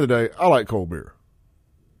the end of the day, I like cold beer.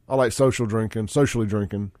 I like socially drinking,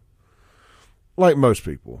 like most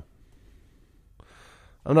people.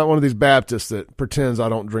 I'm not one of these Baptists that pretends I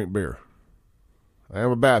don't drink beer. I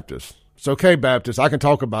am a Baptist. It's okay, Baptist. I can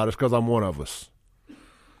talk about it because I'm one of us.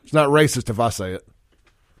 It's not racist if I say it.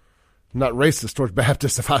 I'm not racist towards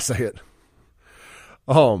Baptists if I say it.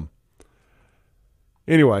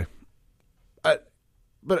 Anyway, but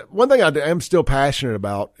one thing I am still passionate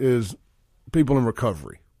about is people in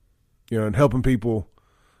recovery, and helping people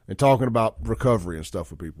and talking about recovery and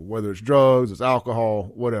stuff with people, whether it's drugs, it's alcohol,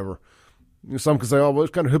 whatever. Some can say, oh, well,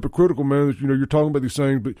 it's kind of hypocritical, man, that, you're talking about these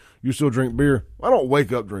things, but you still drink beer. I don't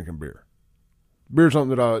wake up drinking beer. Beer is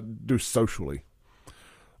something that I do socially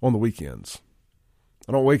on the weekends.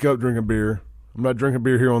 I don't wake up drinking beer. I'm not drinking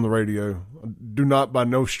beer here on the radio. I do not, by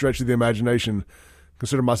no stretch of the imagination,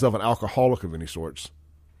 consider myself an alcoholic of any sorts.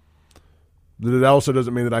 But it also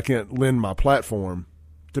doesn't mean that I can't lend my platform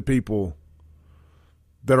to people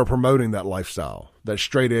that are promoting that lifestyle, that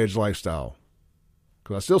straight edge lifestyle,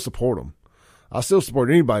 because I still support them. I still support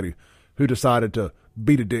anybody who decided to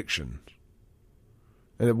beat addiction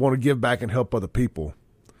and want to give back and help other people.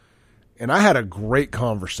 And I had a great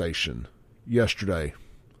conversation yesterday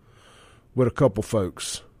with a couple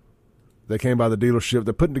folks. They came by the dealership.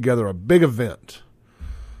 They're putting together a big event.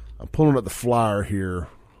 I'm pulling up the flyer here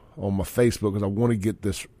on my Facebook because I want to get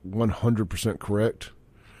this 100% correct.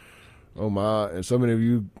 Oh my, and so many of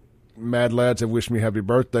you mad lads have wished me happy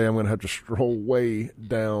birthday. I'm going to have to scroll way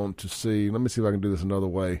down to see. Let me see if I can do this another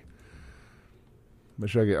way. Make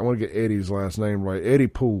sure I want to get Eddie's last name right. Eddie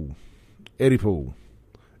Poole,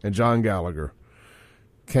 and John Gallagher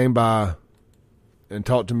came by and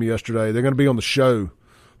talked to me yesterday. They're going to be on the show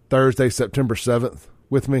Thursday, September 7th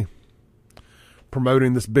with me,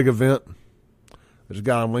 promoting this big event. There's a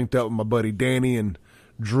guy I'm linked up with, my buddy Danny and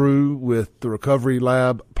Drew with the Recovery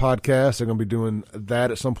Lab podcast. They're going to be doing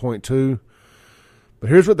that at some point too. But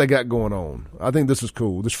here's what they got going on. I think this is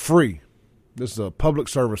cool. This is free. This is a public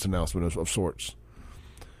service announcement of sorts.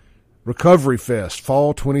 Recovery Fest,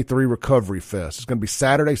 Fall 23 Recovery Fest. It's going to be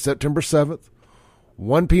Saturday, September 7th,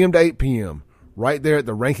 1 p.m. to 8 p.m., right there at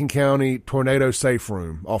the Rankin County Tornado Safe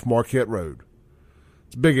Room off Marquette Road.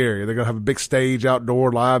 It's a big area. They're going to have a big stage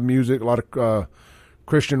outdoor, live music, a lot of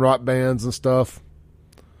Christian rock bands and stuff.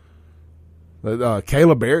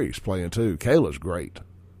 Kayla Berry's playing too. Kayla's great.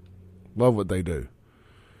 Love what they do.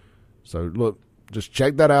 So look, just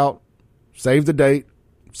check that out. Save the date,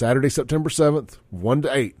 Saturday, September 7th, 1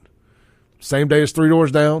 to 8. Same day as Three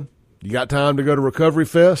Doors Down. You got time to go to Recovery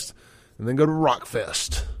Fest and then go to Rock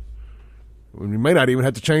Fest. You may not even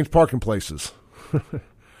have to change parking places.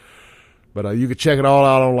 But you can check it all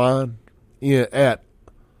out online at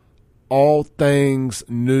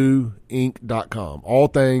allthingsnewinc.com.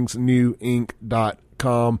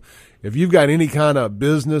 Allthingsnewinc.com. If you've got any kind of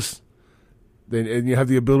business and you have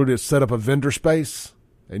the ability to set up a vendor space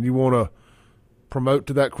and you want to promote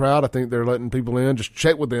to that crowd, I think they're letting people in. Just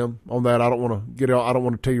check with them on that. I don't want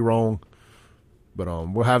to tell you wrong, but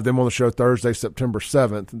we'll have them on the show Thursday, September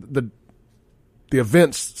 7th. The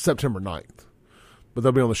event's September 9th, but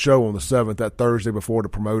they'll be on the show on the 7th, that Thursday before, to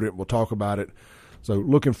promote it. We'll talk about it. So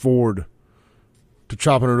looking forward to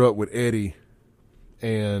chopping it up with Eddie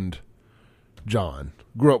and John.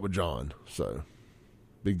 Grew up with John, so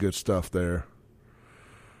be good stuff there.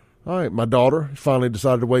 All right, my daughter finally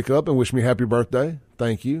decided to wake up and wish me happy birthday.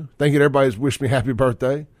 Thank you. Thank you to everybody who's wished me happy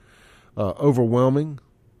birthday. Overwhelming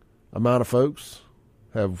amount of folks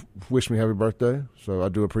have wished me happy birthday, so I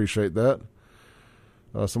do appreciate that.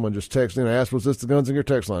 Someone just texted in and asked, was this the Guns in Your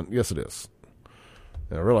text line? Yes, it is.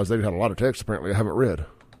 And I realized they had a lot of texts apparently I haven't read.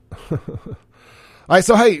 All right,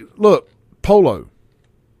 so hey, look, Polo.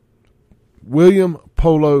 William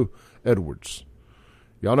Polo Edwards.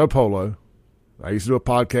 Y'all know Polo. I used to do a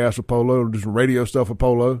podcast with Polo, do some radio stuff with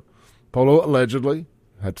Polo. Polo allegedly,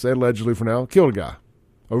 I had to say allegedly for now, killed a guy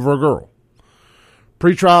over a girl.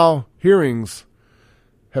 Pretrial hearings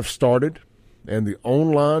have started, and the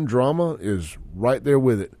online drama is right there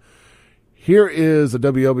with it. Here is a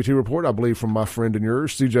WLBT report, I believe, from my friend and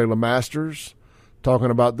yours, CJ LeMasters, talking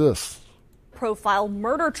about this. Profile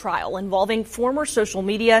murder trial involving former social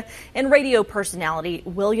media and radio personality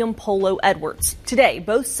William Polo Edwards. Today,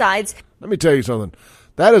 both sides. Let me tell you something.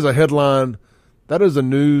 That is a headline. That is a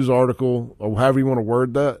news article, or however you want to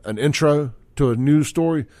word that, an intro to a news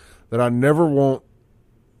story that I never want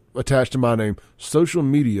attached to my name. Social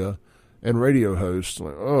media and radio hosts.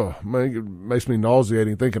 Like, oh, man, it makes me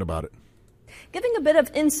nauseating thinking about it. Giving a bit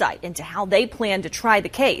of insight into how they plan to try the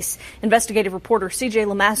case. Investigative reporter CJ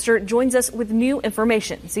LeMaster joins us with new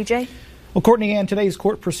information. CJ? Well, Courtney Ann, today's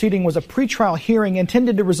court proceeding was a pretrial hearing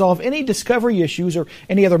intended to resolve any discovery issues or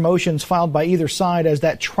any other motions filed by either side as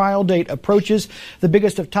that trial date approaches. The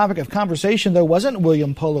biggest topic of conversation, though, wasn't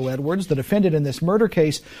William Polo Edwards, the defendant in this murder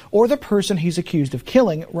case, or the person he's accused of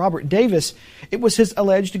killing, Robert Davis. It was his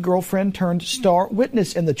alleged girlfriend turned star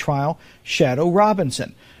witness in the trial, Shadow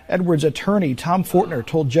Robinson. Edwards' attorney, Tom Fortner,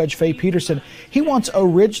 told Judge Faye Peterson he wants a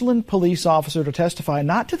Ridgeland police officer to testify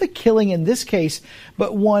not to the killing in this case,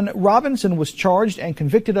 but one Robinson was charged and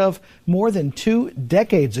convicted of more than 2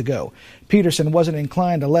 decades ago. Peterson wasn't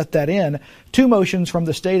inclined to let that in. 2 motions from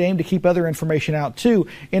the state aim to keep other information out, too.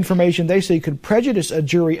 Information they say could prejudice a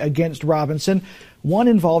jury against Robinson. One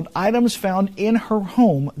involved items found in her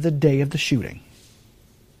home the day of the shooting.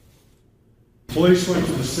 Police went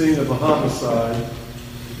to the scene of a homicide.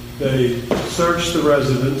 They searched the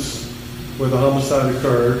residence where the homicide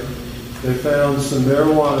occurred. They found some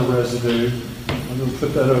marijuana residue. I'm going to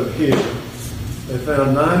put that over here. They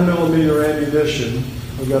found 9mm ammunition.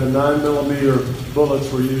 We got a 9mm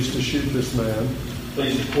bullets were used to shoot this man.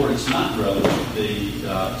 Please report it's not relevant. The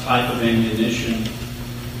type of ammunition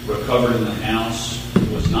recovered in the house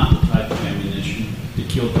was not the type of ammunition that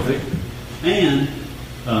killed the victim. And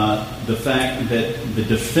the fact that the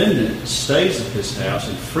defendant stays at this house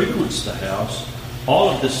and frequents the house, all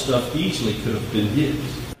of this stuff easily could have been his.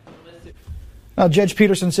 Now, Judge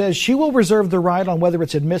Peterson says she will reserve the right on whether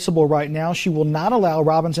it's admissible right now. She will not allow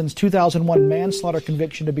Robinson's 2001 manslaughter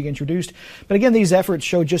conviction to be introduced. But again, these efforts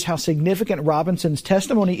show just how significant Robinson's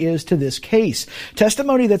testimony is to this case.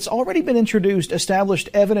 Testimony that's already been introduced established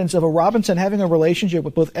evidence of a Robinson having a relationship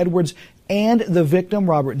with both Edwards and the victim,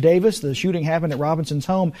 Robert Davis. The shooting happened at Robinson's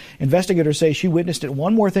home. Investigators say she witnessed it.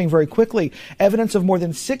 One more thing very quickly. Evidence of more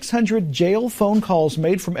than 600 jail phone calls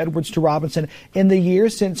made from Edwards to Robinson in the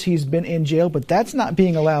years since he's been in jail. But that's not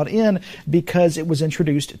being allowed in because it was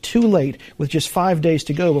introduced too late with just 5 days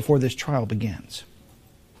to go before this trial begins.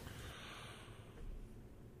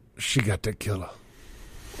 She got that killer.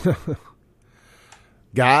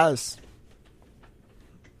 Guys,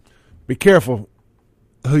 be careful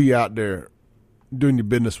who you out there doing your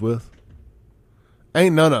business with.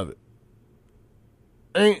 Ain't none of it.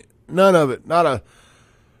 Ain't none of it. Not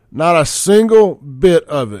a single bit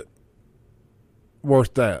of it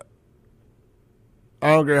worth that.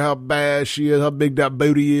 I don't care how bad she is, how big that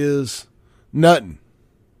booty is. Nothing.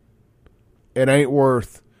 It ain't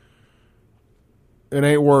worth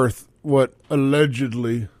what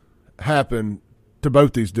allegedly happened to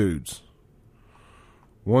both these dudes.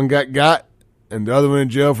 One got, and the other one in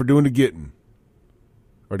jail for doing the getting.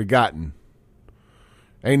 Or the gotten.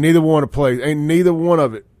 Ain't neither one of place. Ain't neither one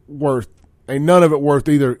of it worth. Ain't none of it worth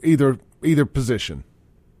either position.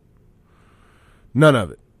 None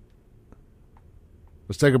of it.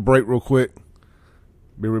 Let's take a break real quick.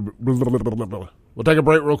 We'll take a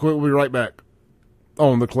break real quick. We'll be right back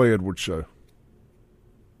on the Clay Edwards Show.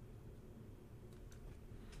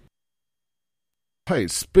 Hey,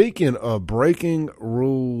 speaking of breaking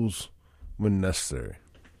rules when necessary.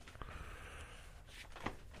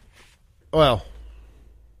 Well,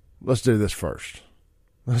 let's do this first.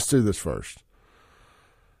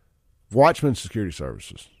 Watchman Security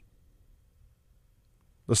Services.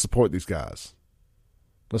 Let's support these guys.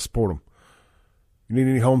 Let's support them. You need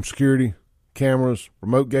any home security, cameras,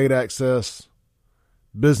 remote gate access,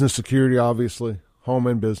 business security, obviously, home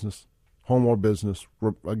and business, home or business.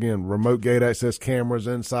 Again, remote gate access, cameras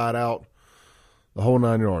inside, out, the whole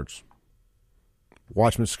 9 yards.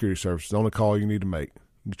 Watchman Security Services, the only call you need to make.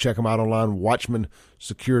 You can check them out online,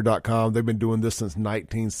 watchmansecure.com. They've been doing this since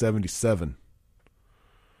 1977.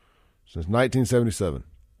 Since 1977.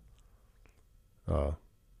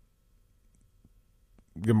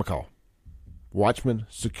 Give them a call.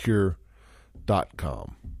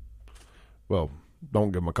 watchmansecure.com. Well,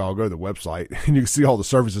 don't give them a call. Go to the website, and you can see all the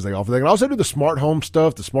services they offer. They can also do the smart home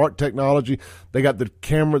stuff, the smart technology. They got the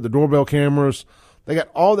camera, the doorbell cameras. They got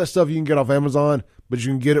all that stuff you can get off Amazon, but you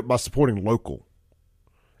can get it by supporting local.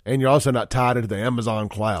 And you're also not tied into the Amazon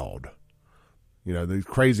cloud. You know, these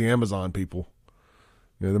crazy Amazon people.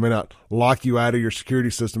 You know, they may not lock you out of your security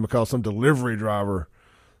system because some delivery driver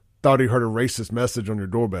thought he heard a racist message on your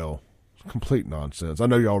doorbell. Complete nonsense. I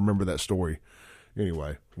know y'all remember that story.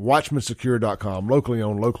 Anyway, watchmansecure.com, locally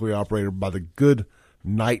owned, locally operated by the Good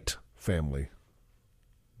Night family.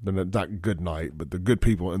 They're not Good Night, but the good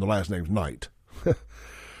people, and the last name's Knight. All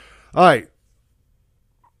right.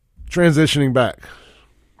 Transitioning back.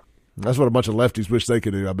 That's what a bunch of lefties wish they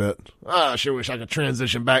could do, I bet. I sure wish I could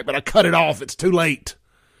transition back, but I cut it off. It's too late.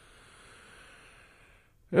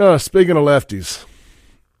 Speaking of lefties,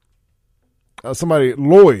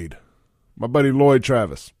 Lloyd, my buddy Lloyd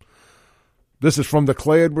Travis. This is from the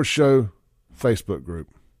Clay Edwards Show Facebook group.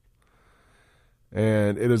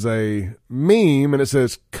 And it is a meme, and it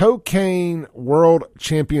says, Cocaine World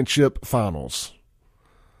Championship Finals.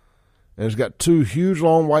 And it's got two huge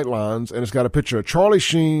long white lines, and it's got a picture of Charlie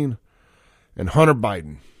Sheen and Hunter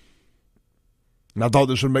Biden. And I thought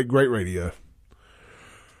this would make great radio.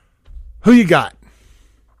 Who you got?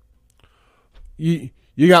 You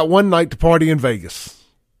got one night to party in Vegas.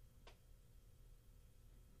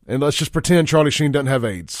 And let's just pretend Charlie Sheen doesn't have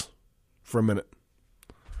AIDS for a minute.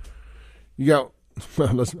 You got,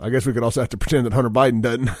 well, I guess we could also have to pretend that Hunter Biden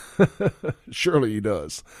doesn't. Surely he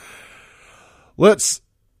does. There's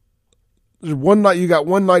one night, you got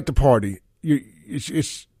one night to party.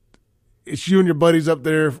 It's you and your buddies up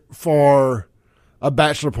there for a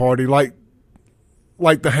bachelor party, like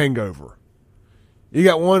The Hangover. You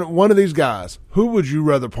got one of these guys. Who would you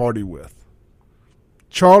rather party with?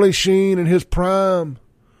 Charlie Sheen in his prime,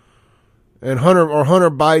 and Hunter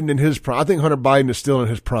Biden in his prime. I think Hunter Biden is still in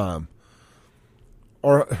his prime,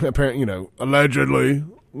 or apparently, allegedly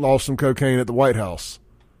lost some cocaine at the White House.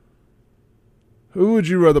 Who would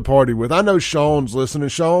you rather party with? I know Sean's listening.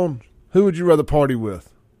 Sean, who would you rather party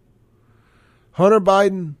with? Hunter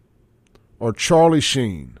Biden or Charlie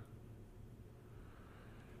Sheen?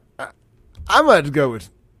 I might have to go with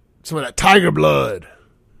some of that Tiger Blood.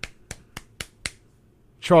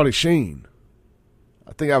 Charlie Sheen.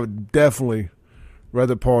 I think I would definitely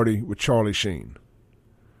rather party with Charlie Sheen.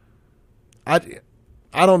 I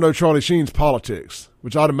don't know Charlie Sheen's politics,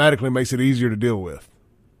 which automatically makes it easier to deal with.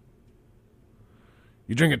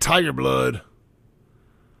 You drink a Tiger Blood,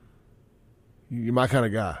 you're my kind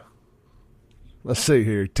of guy. Let's see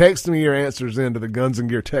here. Text me your answers into the Guns and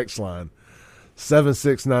Gear text line.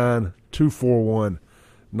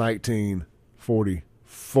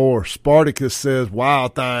 769-241-1944. Spartacus says,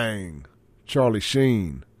 wild thing. Charlie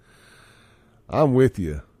Sheen. I'm with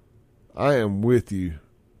you. I am with you,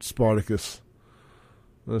 Spartacus.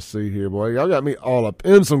 Let's see here, boy. Y'all got me all up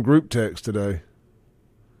in some group text today.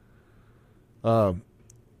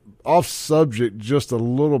 Off subject just a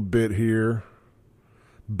little bit here.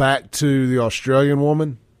 Back to the Australian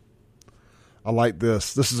woman. I like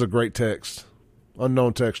this. This is a great text.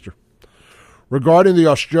 Unknown texter. Regarding the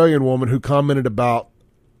Australian woman who commented about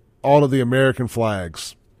all of the American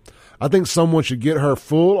flags, I think someone should get her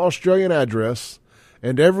full Australian address,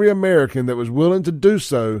 and every American that was willing to do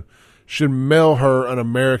so should mail her an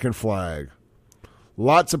American flag.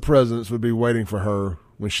 Lots of presents would be waiting for her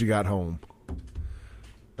when she got home.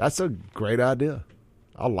 That's a great idea.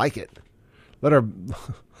 I like it. Let her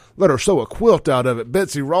sew a quilt out of it,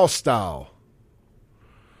 Betsy Ross style.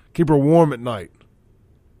 Keep her warm at night.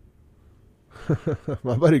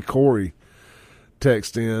 My buddy Corey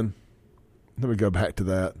texted in. Let me go back to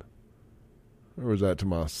that. Where was that? To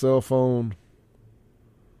my cell phone?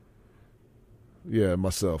 Yeah, my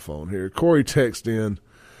cell phone here. Corey texted in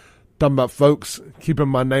talking about folks keeping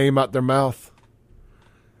my name out their mouth.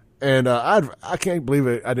 And I can't believe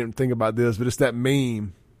it. I didn't think about this, but it's that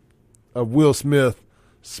meme of Will Smith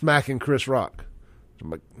smacking Chris Rock.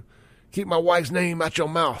 I'm like, keep my wife's name out your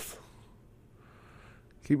mouth.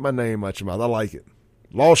 Keep my name out your mouth. I like it.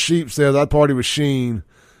 Lost Sheep says I'd party with Sheen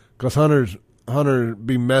because Hunter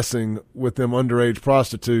be messing with them underage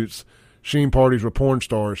prostitutes. Sheen parties with porn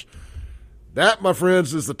stars. That, my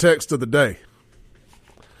friends, is the text of the day.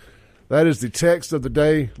 That is the text of the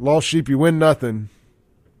day. Lost Sheep, you win nothing,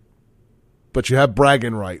 but you have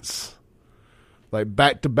bragging rights. Like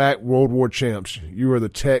back-to-back World War champs. You are the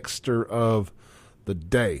texter of the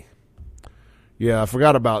day. Yeah, I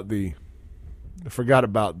forgot about that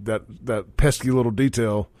pesky little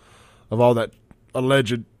detail of all that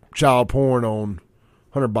alleged child porn on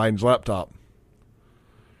Hunter Biden's laptop.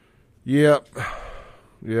 Yep.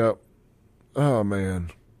 Oh,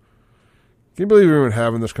 man. Can you believe we're even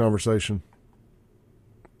having this conversation?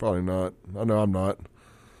 Probably not. I know I'm not.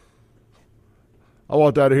 I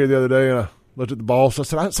walked out of here the other day and I looked at the boss. I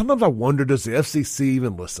said, sometimes I wonder, does the FCC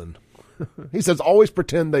even listen? He says, always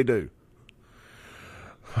pretend they do.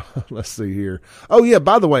 Let's see here. Oh, yeah,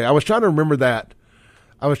 by the way, I was trying to remember that.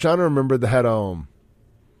 What am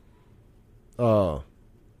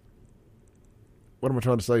I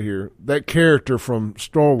trying to say here? That character from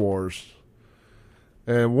Star Wars.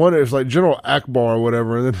 And one is like General Akbar or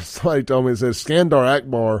whatever. And then somebody told me, it says Skandar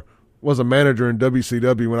Akbar was a manager in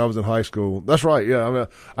WCW when I was in high school. That's right, yeah. I mean,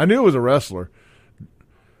 I knew it was a wrestler.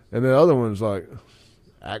 And the other one's like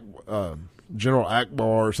General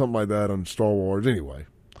Akbar or something like that on Star Wars. Anyway,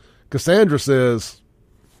 Cassandra says,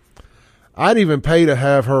 I'd even pay to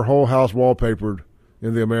have her whole house wallpapered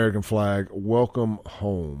in the American flag. Welcome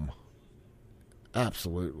home.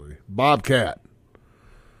 Absolutely. Bobcat.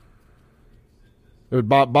 It was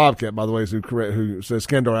Bobcat, by the way, who says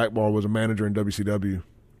Skandar Akbar was a manager in WCW.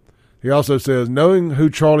 He also says, knowing who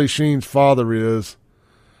Charlie Sheen's father is,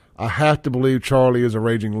 I have to believe Charlie is a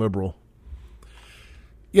raging liberal.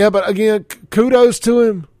 Yeah, but again, kudos to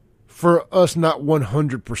him for us not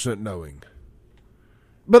 100% knowing.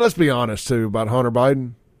 But let's be honest, too, about Hunter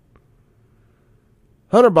Biden.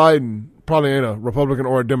 Hunter Biden probably ain't a Republican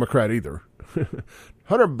or a Democrat either.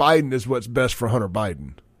 Hunter Biden is what's best for Hunter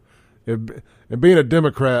Biden. And being a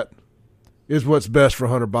Democrat is what's best for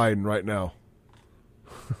Hunter Biden right now.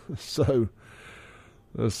 So,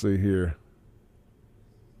 let's see here.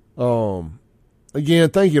 Again,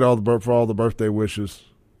 thank you to for all the birthday wishes.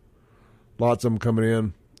 Lots of them coming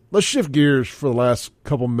in. Let's shift gears for the last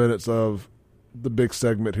couple minutes of the big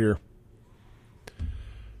segment here.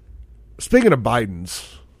 Speaking of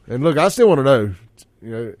Bidens, and look, I still want to know,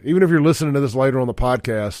 even if you're listening to this later on the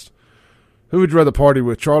podcast, who would you rather party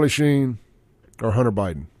with, Charlie Sheen or Hunter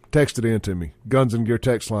Biden? Text it in to me. Guns and Gear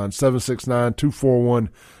text line,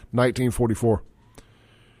 769-241-1944.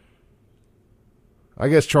 I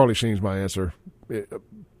guess Charlie Sheen's my answer,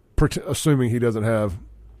 assuming he doesn't have,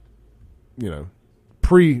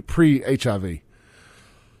 pre-HIV.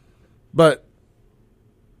 But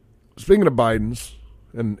speaking of Bidens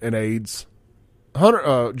and AIDS,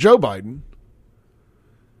 Joe Biden,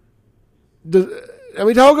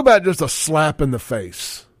 talk about just a slap in the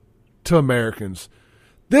face to Americans.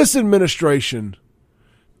 This administration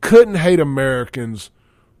couldn't hate Americans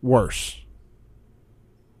worse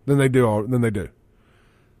than they do.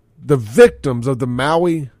 The victims of the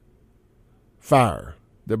Maui fire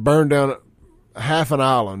that burned down half an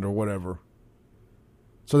island or whatever,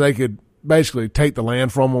 so they could basically take the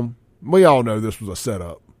land from them. We all know this was a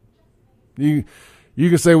setup. You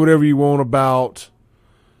can say whatever you want about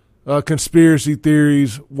conspiracy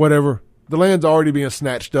theories, whatever. The land's already being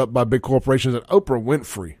snatched up by big corporations. And Oprah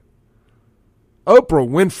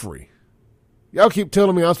Winfrey. Y'all keep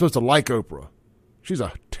telling me I'm supposed to like Oprah. She's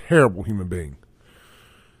a terrible human being.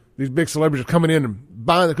 These big celebrities are coming in and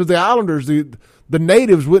buying it because the islanders, the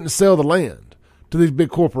natives wouldn't sell the land to these big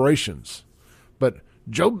corporations. But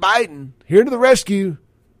Joe Biden, here to the rescue.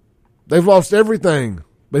 They've lost everything,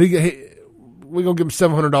 but we're going to give them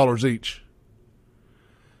 $700 each.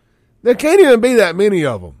 There can't even be that many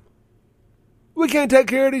of them. We can't take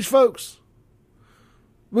care of these folks.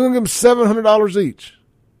 We're going to give them $700 each.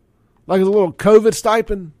 Like a little COVID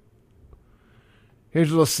stipend. Here's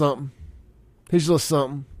a little something.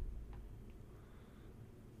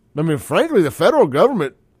 I mean, frankly, the federal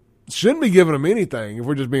government shouldn't be giving them anything if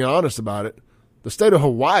we're just being honest about it. The state of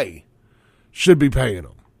Hawaii should be paying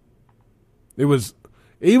them. It was,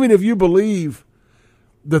 even if you believe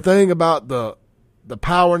the thing about the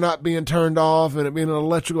power not being turned off and it being an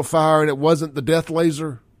electrical fire and it wasn't the death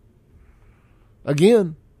laser,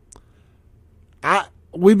 again,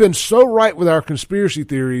 we've been so right with our conspiracy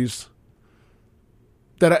theories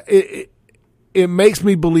that it makes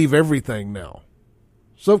me believe everything now.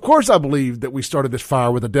 So, of course, I believe that we started this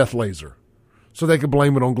fire with a death laser so they could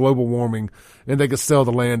blame it on global warming and they could sell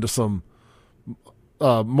the land to some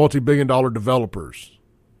multi-billion-dollar developers.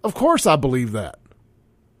 Of course I believe that.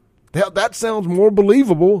 That sounds more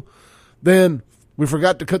believable than we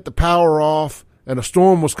forgot to cut the power off and a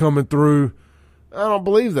storm was coming through. I don't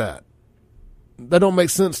believe that. That don't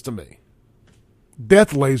make sense to me.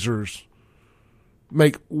 Death lasers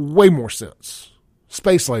make way more sense.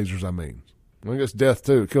 Space lasers, I mean. I guess death,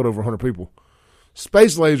 too. It killed over 100 people.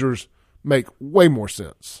 Space lasers make way more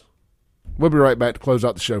sense. We'll be right back to close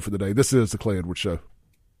out the show for the day. This is the Clay Edwards Show.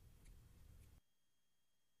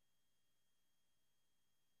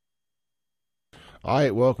 All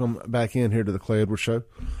right, welcome back in here to the Clay Edwards Show.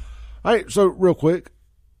 All right, so real quick,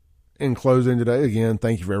 in closing today, again,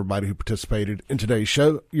 thank you for everybody who participated in today's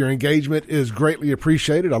show. Your engagement is greatly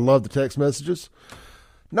appreciated. I love the text messages.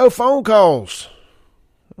 No phone calls.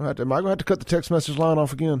 Am I going to have to cut the text message line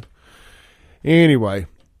off again? Anyway.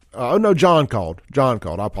 No, John called.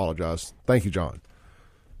 I apologize. Thank you, John.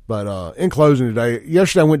 But in closing today,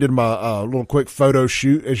 yesterday I went and did my little quick photo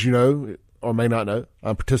shoot. As you know, or may not know,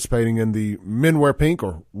 I'm participating in the Men Wear Pink,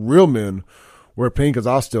 or Real Men Wear Pink, as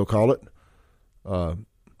I still call it.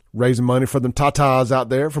 Raising money for them tatas out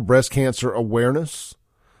there for breast cancer awareness.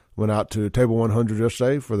 Went out to Table 100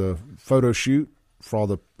 yesterday for the photo shoot for all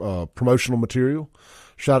the promotional material.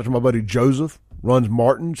 Shout out to my buddy Joseph, runs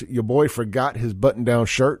Martin's. Your boy forgot his button-down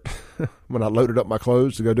shirt when I loaded up my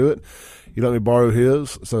clothes to go do it. He let me borrow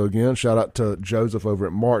his. So, again, shout out to Joseph over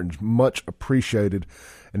at Martin's. Much appreciated.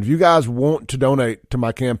 And if you guys want to donate to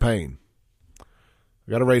my campaign,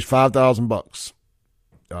 I got to raise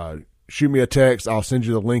 $5,000. Shoot me a text. I'll send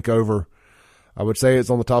you the link over. I would say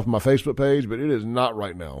it's on the top of my Facebook page, but it is not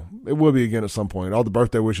right now. It will be again at some point. All the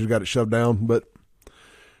birthday wishes got it shoved down, but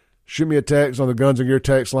shoot me a text on the Guns and Gear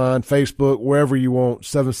text line, Facebook, wherever you want,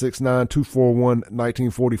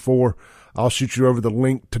 769-241-1944. I'll shoot you over the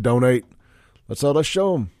link to donate. Let's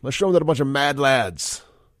show them. Let's show them that a bunch of mad lads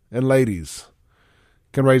and ladies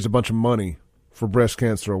can raise a bunch of money for breast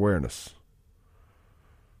cancer awareness.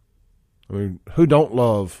 I mean, who don't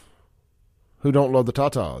love the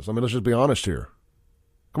tatas? I mean, let's just be honest here.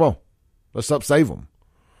 Come on. Let's save them.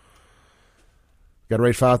 Got to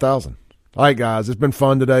raise $5,000. All right, guys, it's been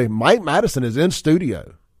fun today. Mike Madison is in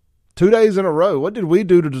studio 2 days in a row. What did we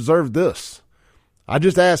do to deserve this? I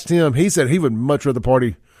just asked him. He said he would much rather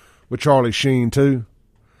party with Charlie Sheen, too.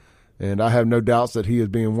 And I have no doubts that he is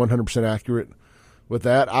being 100% accurate with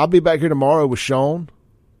that. I'll be back here tomorrow with Sean.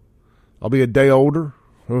 I'll be a day older.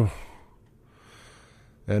 Ugh.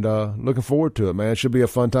 And looking forward to it, man. It should be a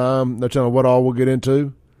fun time. No telling what all we'll get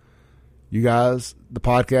into. You guys, the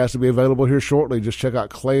podcast will be available here shortly. Just check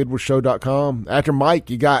out ClayEdwardsShow.com. After Mike,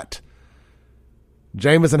 you got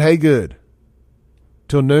Jameson Haygood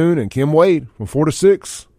till noon and Kim Wade from 4 to 6.